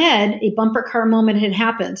in their head, a bumper car moment had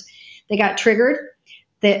happened. They got triggered.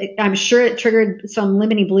 I'm sure it triggered some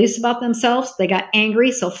limiting beliefs about themselves. They got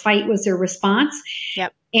angry. So fight was their response.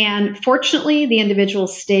 Yep. And fortunately, the individual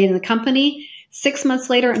stayed in the company. 6 months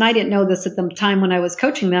later, and I didn't know this at the time when I was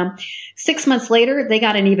coaching them, 6 months later, they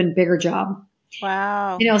got an even bigger job.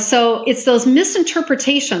 Wow. So it's those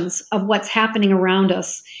misinterpretations of what's happening around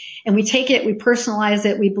us. And we take it, we personalize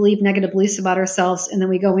it, we believe negative beliefs about ourselves, and then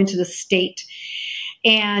we go into the state.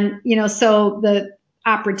 And, so the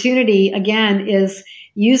opportunity, again, is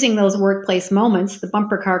using those workplace moments, the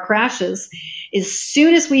bumper car crashes. As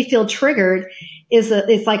soon as we feel triggered,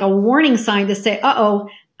 it's like a warning sign to say, uh-oh,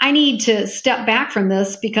 I need to step back from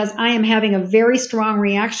this because I am having a very strong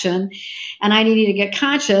reaction and I need to get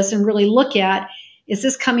conscious and really look at, is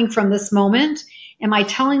this coming from this moment? Am I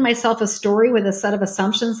telling myself a story with a set of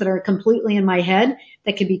assumptions that are completely in my head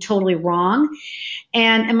that could be totally wrong?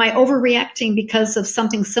 And am I overreacting because of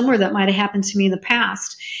something similar that might have happened to me in the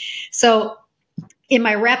past? So in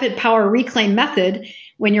my rapid power reclaim method,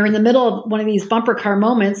 when you're in the middle of one of these bumper car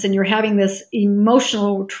moments and you're having this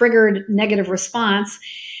emotional triggered negative response,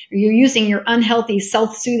 or you're using your unhealthy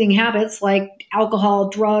self-soothing habits like alcohol,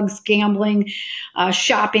 drugs, gambling,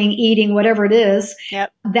 shopping, eating, whatever it is,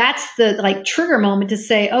 Yep. that's the like trigger moment to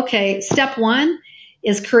say, okay, step one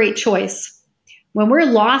is create choice. When we're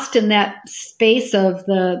lost in that space of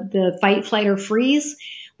the fight, flight, or freeze,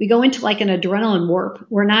 we go into like an adrenaline warp.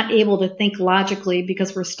 We're not able to think logically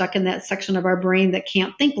because we're stuck in that section of our brain that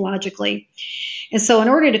can't think logically. And so in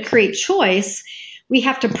order to create choice, we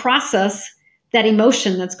have to process that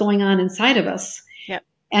emotion that's going on inside of us. Yep.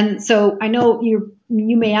 And so I know you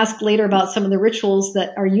may ask later about some of the rituals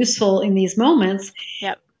that are useful in these moments.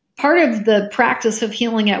 Yep. Part of the practice of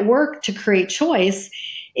healing at work to create choice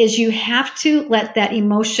is you have to let that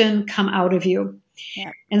emotion come out of you.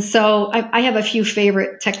 Yep. And so I have a few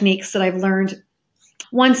favorite techniques that I've learned.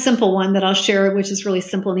 One simple one that I'll share, which is really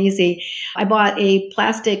simple and easy. I bought a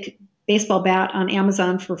plastic baseball bat on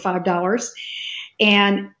Amazon for $5.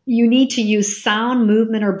 And you need to use sound,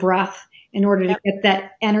 movement, or breath in order to get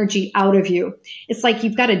that energy out of you. It's like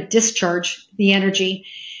you've got to discharge the energy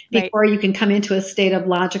before you can come into a state of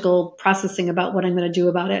logical processing about what I'm going to do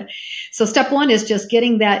about it. So step one is just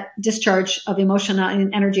getting that discharge of emotion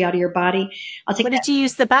and energy out of your body. What did you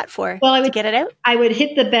use the bat for? Well, to get it out? I would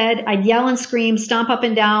hit the bed. I'd yell and scream, stomp up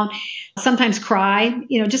and down, sometimes cry,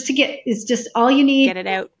 just to get, it's just all you need. Get it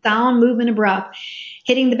out. Sound, movement, and breath.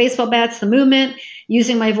 Hitting the baseball bats, the movement,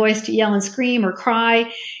 using my voice to yell and scream or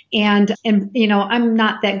cry. And I'm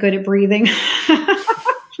not that good at breathing.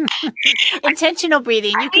 Intentional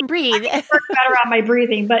breathing. You can breathe. I work better on my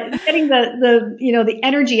breathing, but getting the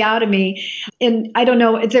energy out of me. And I don't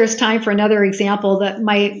know if there's time for another example that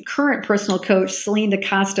my current personal coach, Celine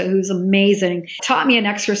DaCosta, who's amazing, taught me an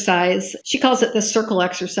exercise. She calls it the circle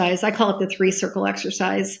exercise. I call it the 3-circle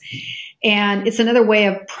exercise. And it's another way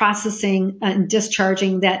of processing and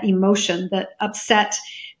discharging that emotion, that upset,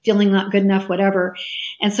 feeling not good enough, whatever.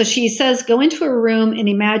 And so she says, go into a room and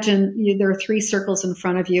imagine there are 3 circles in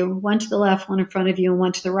front of you, one to the left, one in front of you, and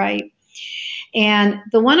one to the right. And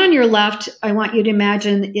the one on your left, I want you to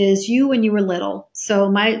imagine is you when you were little.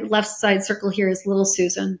 So my left side circle here is little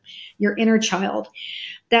Susan, your inner child.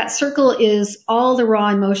 That circle is all the raw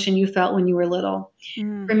emotion you felt when you were little.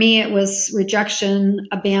 For me, it was rejection,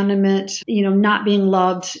 abandonment, not being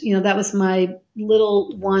loved. That was my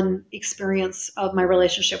little one experience of my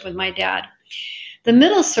relationship with my dad. The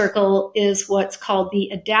middle circle is what's called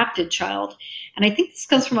the adapted child. And I think this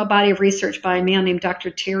comes from a body of research by a man named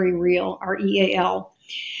Dr. Terry Real, R-E-A-L.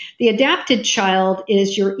 The adapted child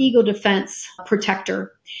is your ego defense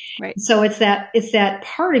protector. Right. So it's that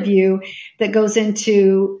part of you that goes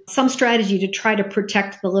into some strategy to try to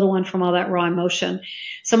protect the little one from all that raw emotion.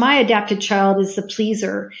 So my adapted child is the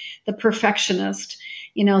pleaser, the perfectionist,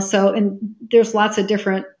 and there's lots of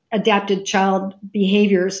different adapted child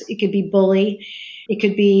behaviors. It could be bully. It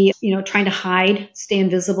could be, trying to hide, stay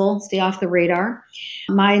invisible, stay off the radar.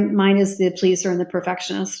 Mine is the pleaser and the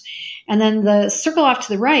perfectionist. And then the circle off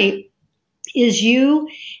to the right is you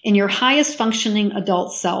in your highest functioning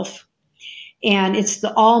adult self. And it's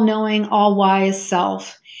the all-knowing, all-wise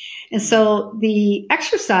self. And so the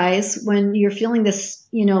exercise, when you're feeling this,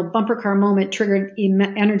 bumper car moment triggered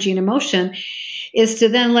energy and emotion, is to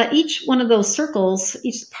then let each one of those circles,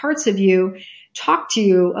 each parts of you, talk to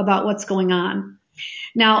you about what's going on.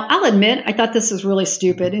 Now, I'll admit, I thought this was really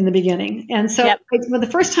stupid in the beginning. And so the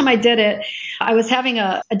first time I did it, I was having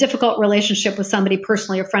a difficult relationship with somebody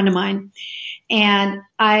personally, a friend of mine. And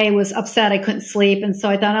I was upset. I couldn't sleep. And so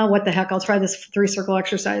I thought, what the heck? I'll try this 3-circle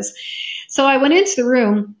exercise. So I went into the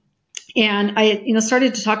room and I,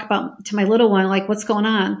 started to talk to my little one, like, what's going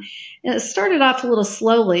on? And it started off a little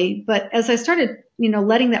slowly. But as I started,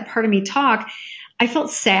 letting that part of me talk, I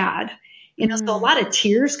felt sad. So a lot of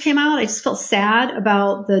tears came out. I just felt sad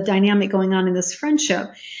about the dynamic going on in this friendship.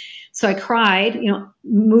 So I cried,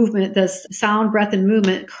 movement, the sound, breath, and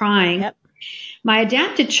movement, crying. Yep. My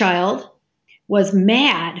adapted child was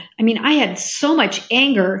mad. I mean, I had so much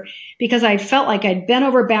anger because I felt like I'd bent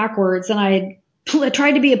over backwards and I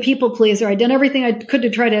tried to be a people pleaser. I'd done everything I could to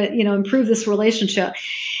try to, improve this relationship.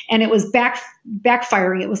 And it was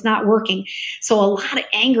backfiring. It was not working. So a lot of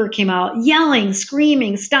anger came out, yelling,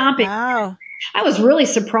 screaming, stomping. Wow. I was really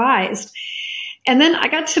surprised. And then I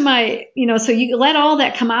got to my, so you let all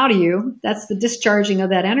that come out of you. That's the discharging of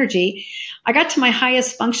that energy. I got to my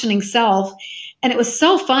highest functioning self. And it was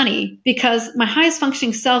so funny because my highest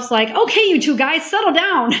functioning self's like, okay, you two guys, settle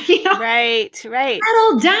down. Right.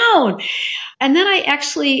 Settle down. And then I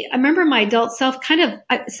remember my adult self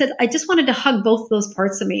I said, I just wanted to hug both those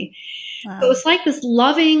parts of me. Wow. So it was like this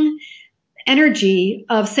loving energy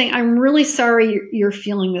of saying, I'm really sorry you're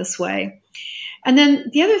feeling this way. And then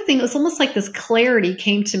the other thing, it was almost like this clarity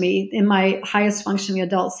came to me in my highest functioning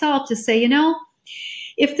adult self to say,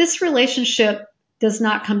 if this relationship does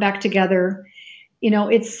not come back together,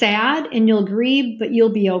 it's sad and you'll grieve, but you'll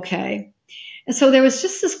be okay. And so there was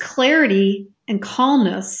just this clarity and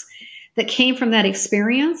calmness that came from that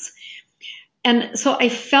experience. And so I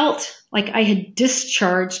felt like I had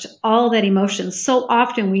discharged all that emotion. So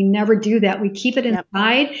often we never do that. We keep it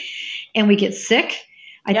inside and we get sick.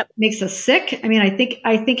 It makes us sick. I mean, I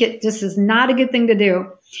think it just is not a good thing to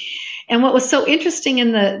do. And what was so interesting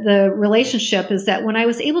in the relationship is that when I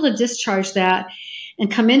was able to discharge that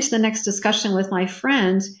and come into the next discussion with my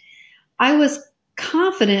friend, I was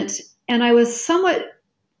confident and I was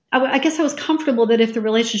I guess I was comfortable that if the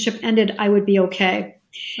relationship ended, I would be okay.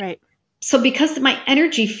 Right. So because my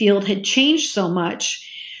energy field had changed so much,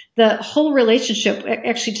 the whole relationship,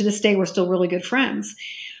 actually to this day, we're still really good friends.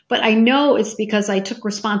 But I know it's because I took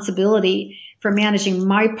responsibility for managing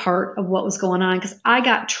my part of what was going on, because I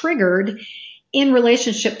got triggered in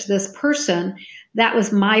relationship to this person. That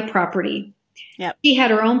was my property. Yep. She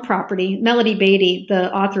had her own property. Melody Beatty,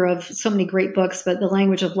 the author of so many great books, but The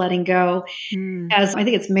Language of Letting Go, as I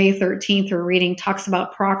think it's May 13th, her reading talks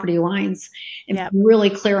about property lines and being really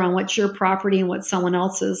clear on what's your property and what's someone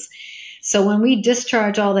else's. So when we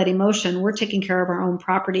discharge all that emotion, we're taking care of our own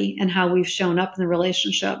property and how we've shown up in the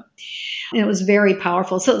relationship. And it was very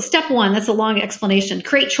powerful. So step one, that's a long explanation.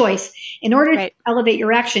 Create choice. In order to elevate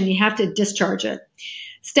your action, you have to discharge it.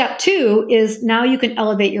 Step two is now you can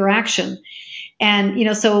elevate your action.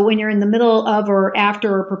 And, so when you're in the middle of or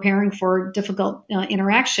after or preparing for difficult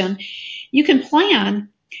interaction, you can plan,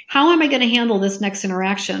 how am I going to handle this next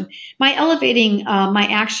interaction? My elevating my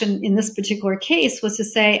action in this particular case was to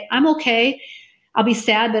say, I'm okay. I'll be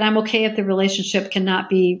sad, but I'm okay if the relationship cannot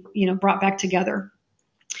be, brought back together.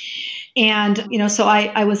 And, so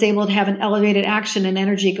I was able to have an elevated action and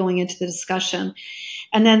energy going into the discussion.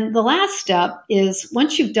 And then the last step is,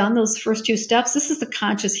 once you've done those first two steps, this is the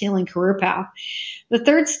conscious healing career path. The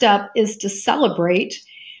third step is to celebrate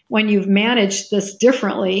when you've managed this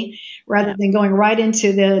differently, rather than going right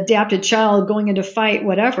into the adapted child, going into fight,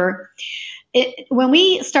 whatever. When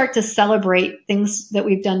we start to celebrate things that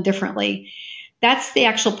we've done differently, that's the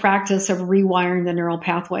actual practice of rewiring the neural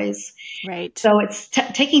pathways. Right. So it's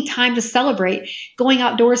taking time to celebrate, going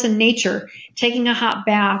outdoors in nature, taking a hot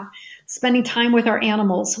bath, spending time with our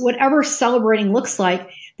animals, whatever celebrating looks like.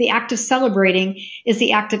 The act of celebrating is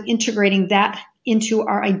the act of integrating that into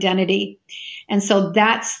our identity. And so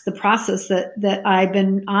that's the process that I've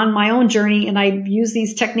been on my own journey, and I use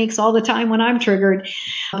these techniques all the time when I'm triggered.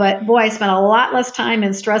 But boy, I spent a lot less time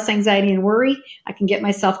in stress, anxiety, and worry. I can get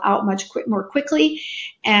myself out much more quickly.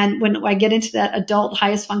 And when I get into that adult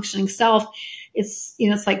highest functioning self, it's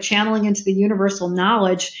like channeling into the universal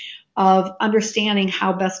knowledge of understanding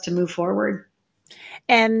how best to move forward.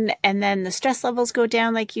 And then the stress levels go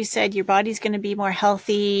down, like you said, your body's going to be more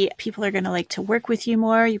healthy. People are going to like to work with you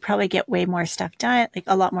more. You probably get way more stuff done, like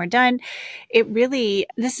a lot more done.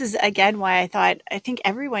 This is again why I think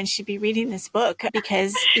everyone should be reading this book,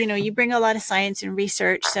 because, you bring a lot of science and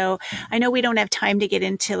research. So I know we don't have time to get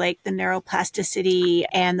into like the neuroplasticity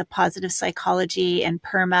and the positive psychology and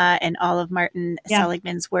PERMA and all of Martin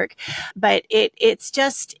Seligman's work, but it's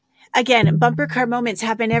just, again, bumper car moments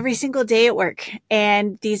happen every single day at work,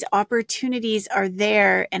 and these opportunities are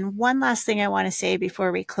there. And one last thing I want to say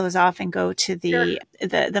before we close off and go to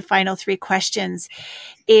the final three questions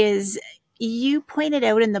is, you pointed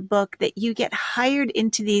out in the book that you get hired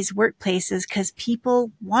into these workplaces because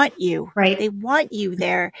people want you. Right. They want you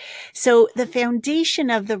there. So the foundation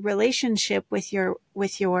of the relationship with your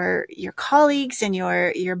colleagues and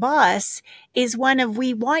your boss is one of,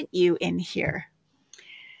 we want you in here.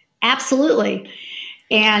 Absolutely.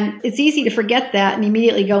 And it's easy to forget that and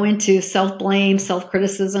immediately go into self-blame,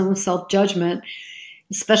 self-criticism, self-judgment,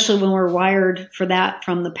 especially when we're wired for that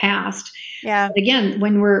from the past. Yeah. But again,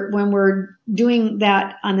 when we're doing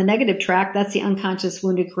that on the negative track, that's the unconscious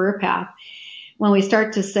wounded career path. When we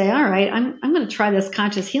start to say, all right, I'm going to try this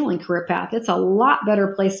conscious healing career path, it's a lot better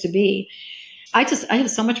place to be. I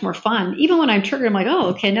have so much more fun. Even when I'm triggered, I'm like, oh,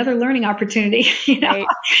 okay, another learning opportunity. Right.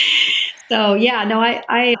 So yeah, no,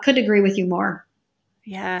 I couldn't agree with you more.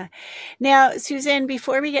 Yeah. Now, Susan,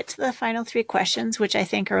 before we get to the final three questions, which I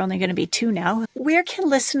think are only going to be two now, where can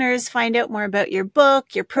listeners find out more about your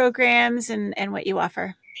book, your programs, and what you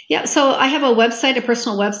offer? Yeah, so I have a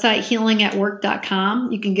personal website,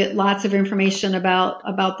 healingatwork.com. You can get lots of information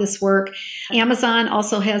about this work. Amazon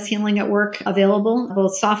also has Healing at Work available,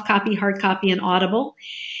 both soft copy, hard copy, and Audible.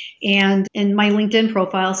 And in my LinkedIn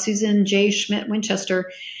profile, Susan J. Schmitt Winchester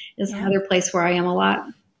is another place where I am a lot.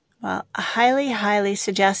 Well, I highly, highly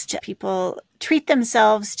suggest people treat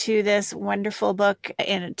themselves to this wonderful book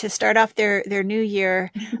and to start off their new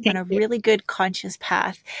year on Thank a you. really good conscious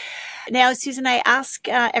path. Now, Susan, I ask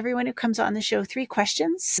everyone who comes on the show 3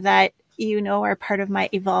 questions that are part of my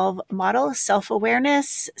Evolve model: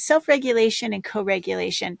 self-awareness, self-regulation, and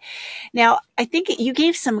co-regulation. Now, I think you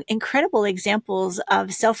gave some incredible examples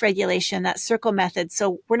of self-regulation, that circle method.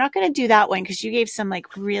 So we're not going to do that one because you gave some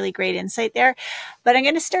really great insight there. But I'm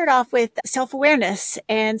going to start off with self-awareness.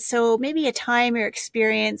 And so maybe a time or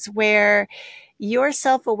experience where your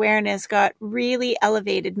self-awareness got really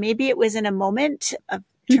elevated. Maybe it was in a moment of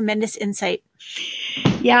tremendous insight.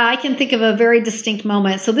 Yeah, I can think of a very distinct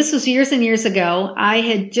moment. So this was years and years ago. I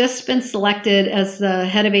had just been selected as the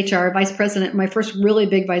head of HR, vice president, my first really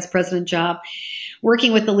big vice president job,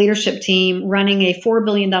 working with the leadership team, running a $4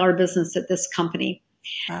 billion business at this company.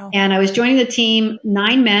 Wow. And I was joining the team,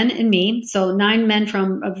 9 men and me. So 9 men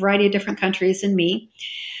from a variety of different countries and me.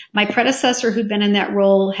 My predecessor who'd been in that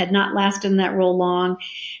role had not lasted in that role long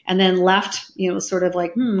and then left, sort of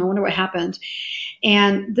like, I wonder what happened.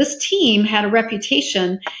 And this team had a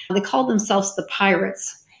reputation. They called themselves the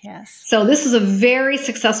Pirates. Yes. So this is a very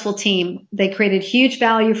successful team. They created huge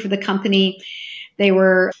value for the company. They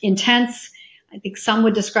were intense. I think some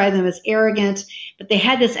would describe them as arrogant, but they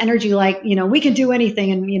had this energy like, we can do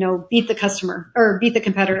anything and, beat the customer or beat the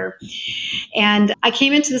competitor. And I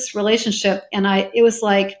came into this relationship and it was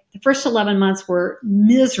like the first 11 months were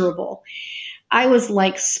miserable. I was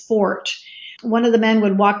like sport. One of the men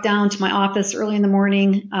would walk down to my office early in the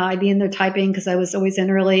morning. I'd be in there typing because I was always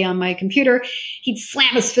in early on my computer. He'd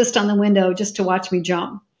slam his fist on the window just to watch me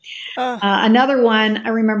jump. Another one, I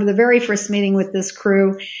remember the very first meeting with this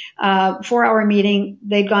crew, 4-hour meeting.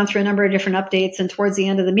 They'd gone through a number of different updates. And towards the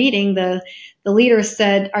end of the meeting, the leader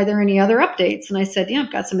said, "Are there any other updates?" And I said, "Yeah,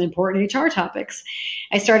 I've got some important HR topics."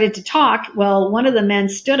 I started to talk. Well, one of the men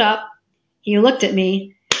stood up. He looked at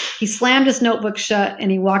me. He slammed his notebook shut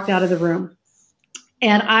and he walked out of the room.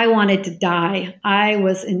 And I wanted to die. I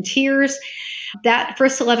was in tears. That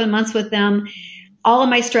first 11 months with them, all of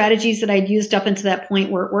my strategies that I'd used up until that point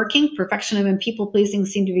weren't working. Perfectionism and people-pleasing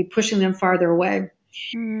seemed to be pushing them farther away.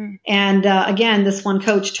 And again, this one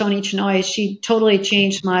coach, Toni Chenoy, she totally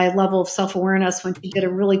changed my level of self-awareness when she did a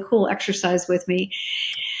really cool exercise with me.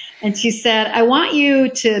 And she said, "I want you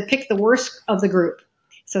to pick the worst of the group."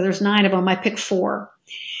 So there's 9 of them. I picked 4.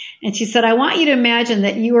 And she said, "I want you to imagine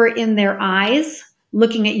that you are in their eyes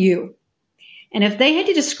looking at you. And if they had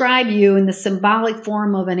to describe you in the symbolic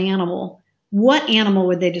form of an animal, what animal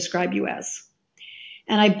would they describe you as?"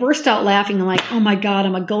 And I burst out laughing. I'm like, "Oh my God,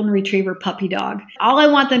 I'm a golden retriever puppy dog. All I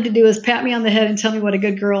want them to do is pat me on the head and tell me what a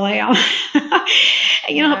good girl I am."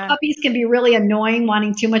 How puppies can be really annoying,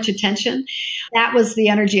 wanting too much attention. That was the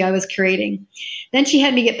energy I was creating. Then she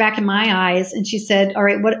had me get back in my eyes and she said, "All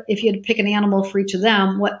right, what if you had to pick an animal for each of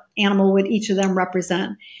them, what animal would each of them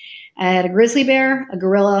represent?" I had a grizzly bear, a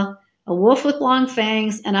gorilla, a wolf with long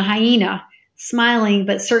fangs, and a hyena, smiling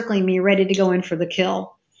but circling me, ready to go in for the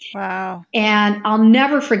kill. Wow. And I'll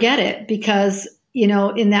never forget it because,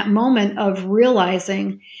 in that moment of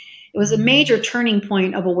realizing, it was a major turning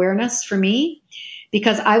point of awareness for me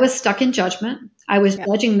because I was stuck in judgment. I was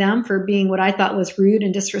judging them for being what I thought was rude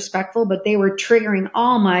and disrespectful, but they were triggering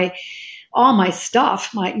all my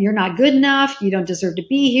stuff. You're not good enough. You don't deserve to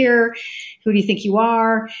be here. Who do you think you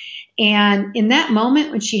are? And in that moment,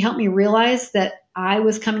 when she helped me realize that I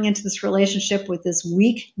was coming into this relationship with this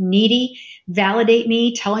weak, needy, validate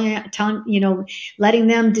me, telling, letting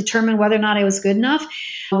them determine whether or not I was good enough,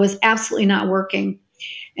 was absolutely not working.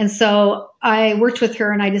 And so I worked with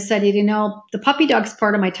her and I decided, the puppy dog's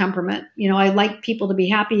part of my temperament. I like people to be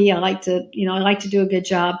happy. I like to do a good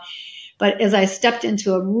job. But as I stepped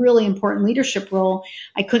into a really important leadership role,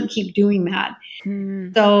 I couldn't keep doing that.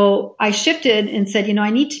 So I shifted and said,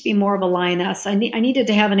 I need to be more of a lioness. I needed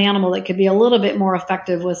to have an animal that could be a little bit more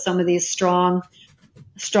effective with some of these strong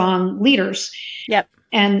leaders. Yep.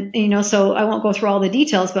 And, so I won't go through all the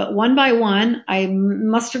details, but one by one, I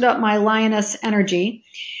mustered up my lioness energy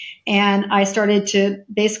and I started to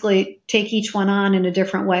basically take each one on in a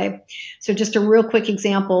different way. So just a real quick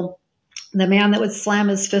example. The man that would slam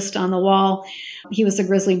his fist on the wall, he was a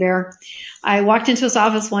grizzly bear. I walked into his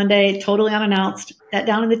office one day, totally unannounced, sat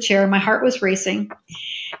down in the chair. My heart was racing.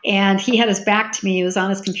 And he had his back to me. He was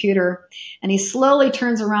on his computer. And he slowly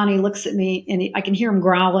turns around. He looks at me, and I can hear him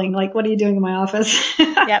growling, like, "What are you doing in my office?"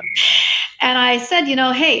 Yep. And I said,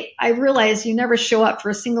 "Hey, I realize you never show up for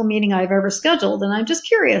a single meeting I've ever scheduled. And I'm just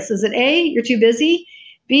curious. Is it A, you're too busy?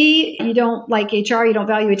 B, you don't like HR, you don't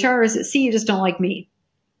value HR? Or is it C, you just don't like me?"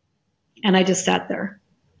 And I just sat there.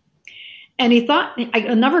 And he thought,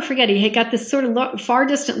 I'll never forget, he got this sort of far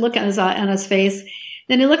distant look on his face.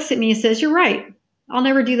 Then he looks at me and says, "You're right. I'll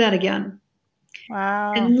never do that again."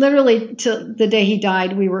 Wow. And literally till the day he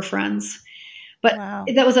died, we were friends. But wow.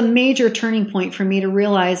 That was a major turning point for me to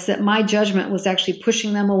realize that my judgment was actually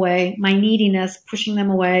pushing them away, my neediness pushing them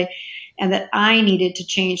away, and that I needed to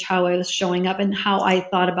change how I was showing up and how I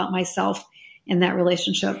thought about myself in that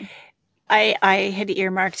relationship. I had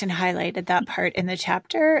earmarked and highlighted that part in the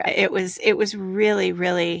chapter. It was really,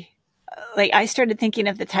 really, like, I started thinking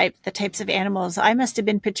of the types of animals I must have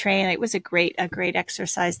been portraying. It was a great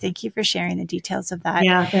exercise. Thank you for sharing the details of that.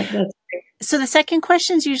 Yeah, that's great. So the second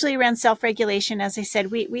question is usually around self-regulation. As I said,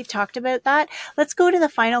 we've talked about that. Let's go to the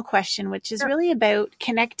final question, which is really about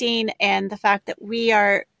connecting and the fact that we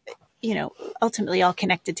are, ultimately all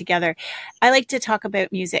connected together. I like to talk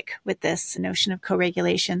about music with this notion of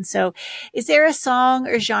co-regulation. So is there a song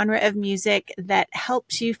or genre of music that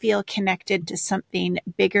helps you feel connected to something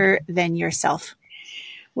bigger than yourself?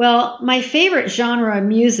 Well, my favorite genre of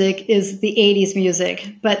music is the 80s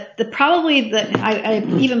music, but I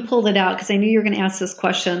even pulled it out because I knew you were going to ask this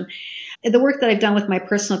question. The work that I've done with my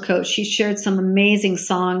personal coach, she shared some amazing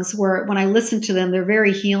songs where when I listen to them, they're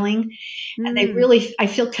very healing. And I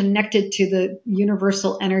feel connected to the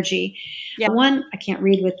universal energy. Yeah. One, I can't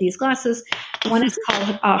read with these glasses. One is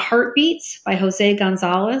called Heartbeats by Jose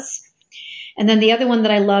Gonzalez. And then the other one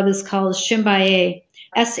that I love is called Shimbaye,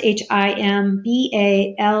 Shimbalaie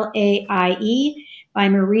by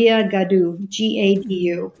Maria Gadu,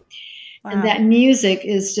 Gadu. Wow. And that music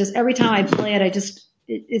is just, every time I play it,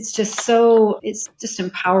 it's just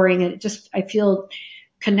empowering. I feel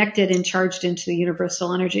connected and charged into the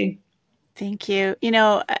universal energy. Thank you.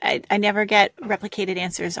 I never get replicated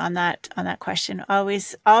answers on that question.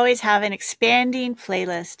 Always have an expanding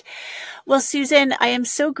playlist. Well, Susan, I am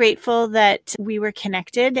so grateful that we were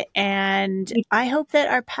connected, and I hope that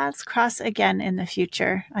our paths cross again in the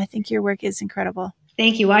future. I think your work is incredible.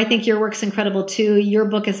 Thank you. I think your work's incredible too. Your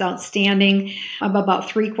book is outstanding. I'm about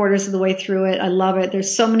 3/4 of the way through it. I love it.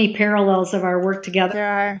 There's so many parallels of our work together. There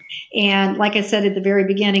are. And like I said at the very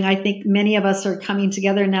beginning, I think many of us are coming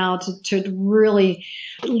together now to really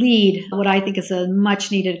lead what I think is a much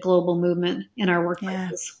needed global movement in our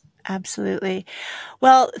workplaces. Yeah. Absolutely.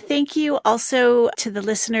 Well, thank you also to the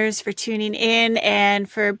listeners for tuning in and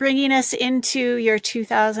for bringing us into your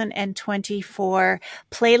 2024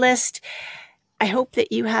 playlist. I hope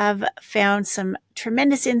that you have found some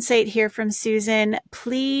tremendous insight here from Susan.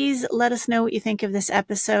 Please let us know what you think of this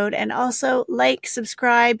episode, and also like,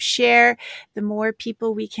 subscribe, share. The more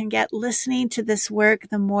people we can get listening to this work,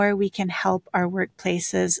 the more we can help our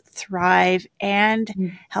workplaces thrive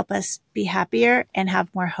and help us be happier and have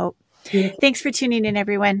more hope. Yeah. Thanks for tuning in,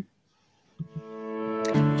 everyone.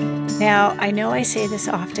 Now, I know I say this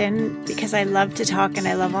often because I love to talk and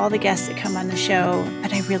I love all the guests that come on the show,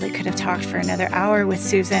 but I really could have talked for another hour with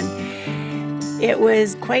Susan. It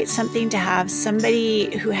was quite something to have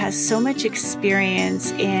somebody who has so much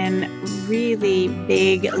experience in really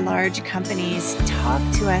big, large companies talk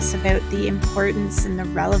to us about the importance and the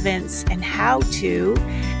relevance and how to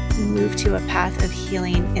move to a path of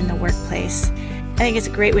healing in the workplace. I think it's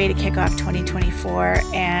a great way to kick off 2024.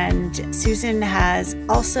 And Susan has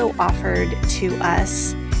also offered to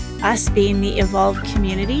us being the Evolve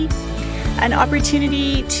community, an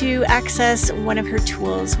opportunity to access one of her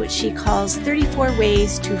tools, which she calls 34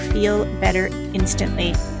 Ways to Feel Better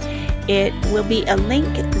Instantly. It will be a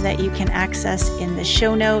link that you can access in the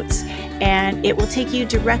show notes, and it will take you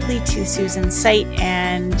directly to Susan's site.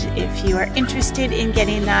 And if you are interested in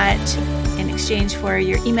getting that in exchange for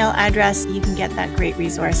your email address, you can get that great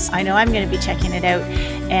resource. I know I'm going to be checking it out,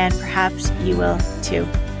 and perhaps you will too.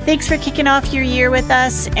 Thanks for kicking off your year with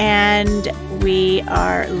us, and we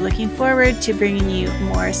are looking forward to bringing you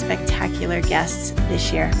more spectacular guests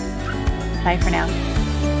this year. Bye for now.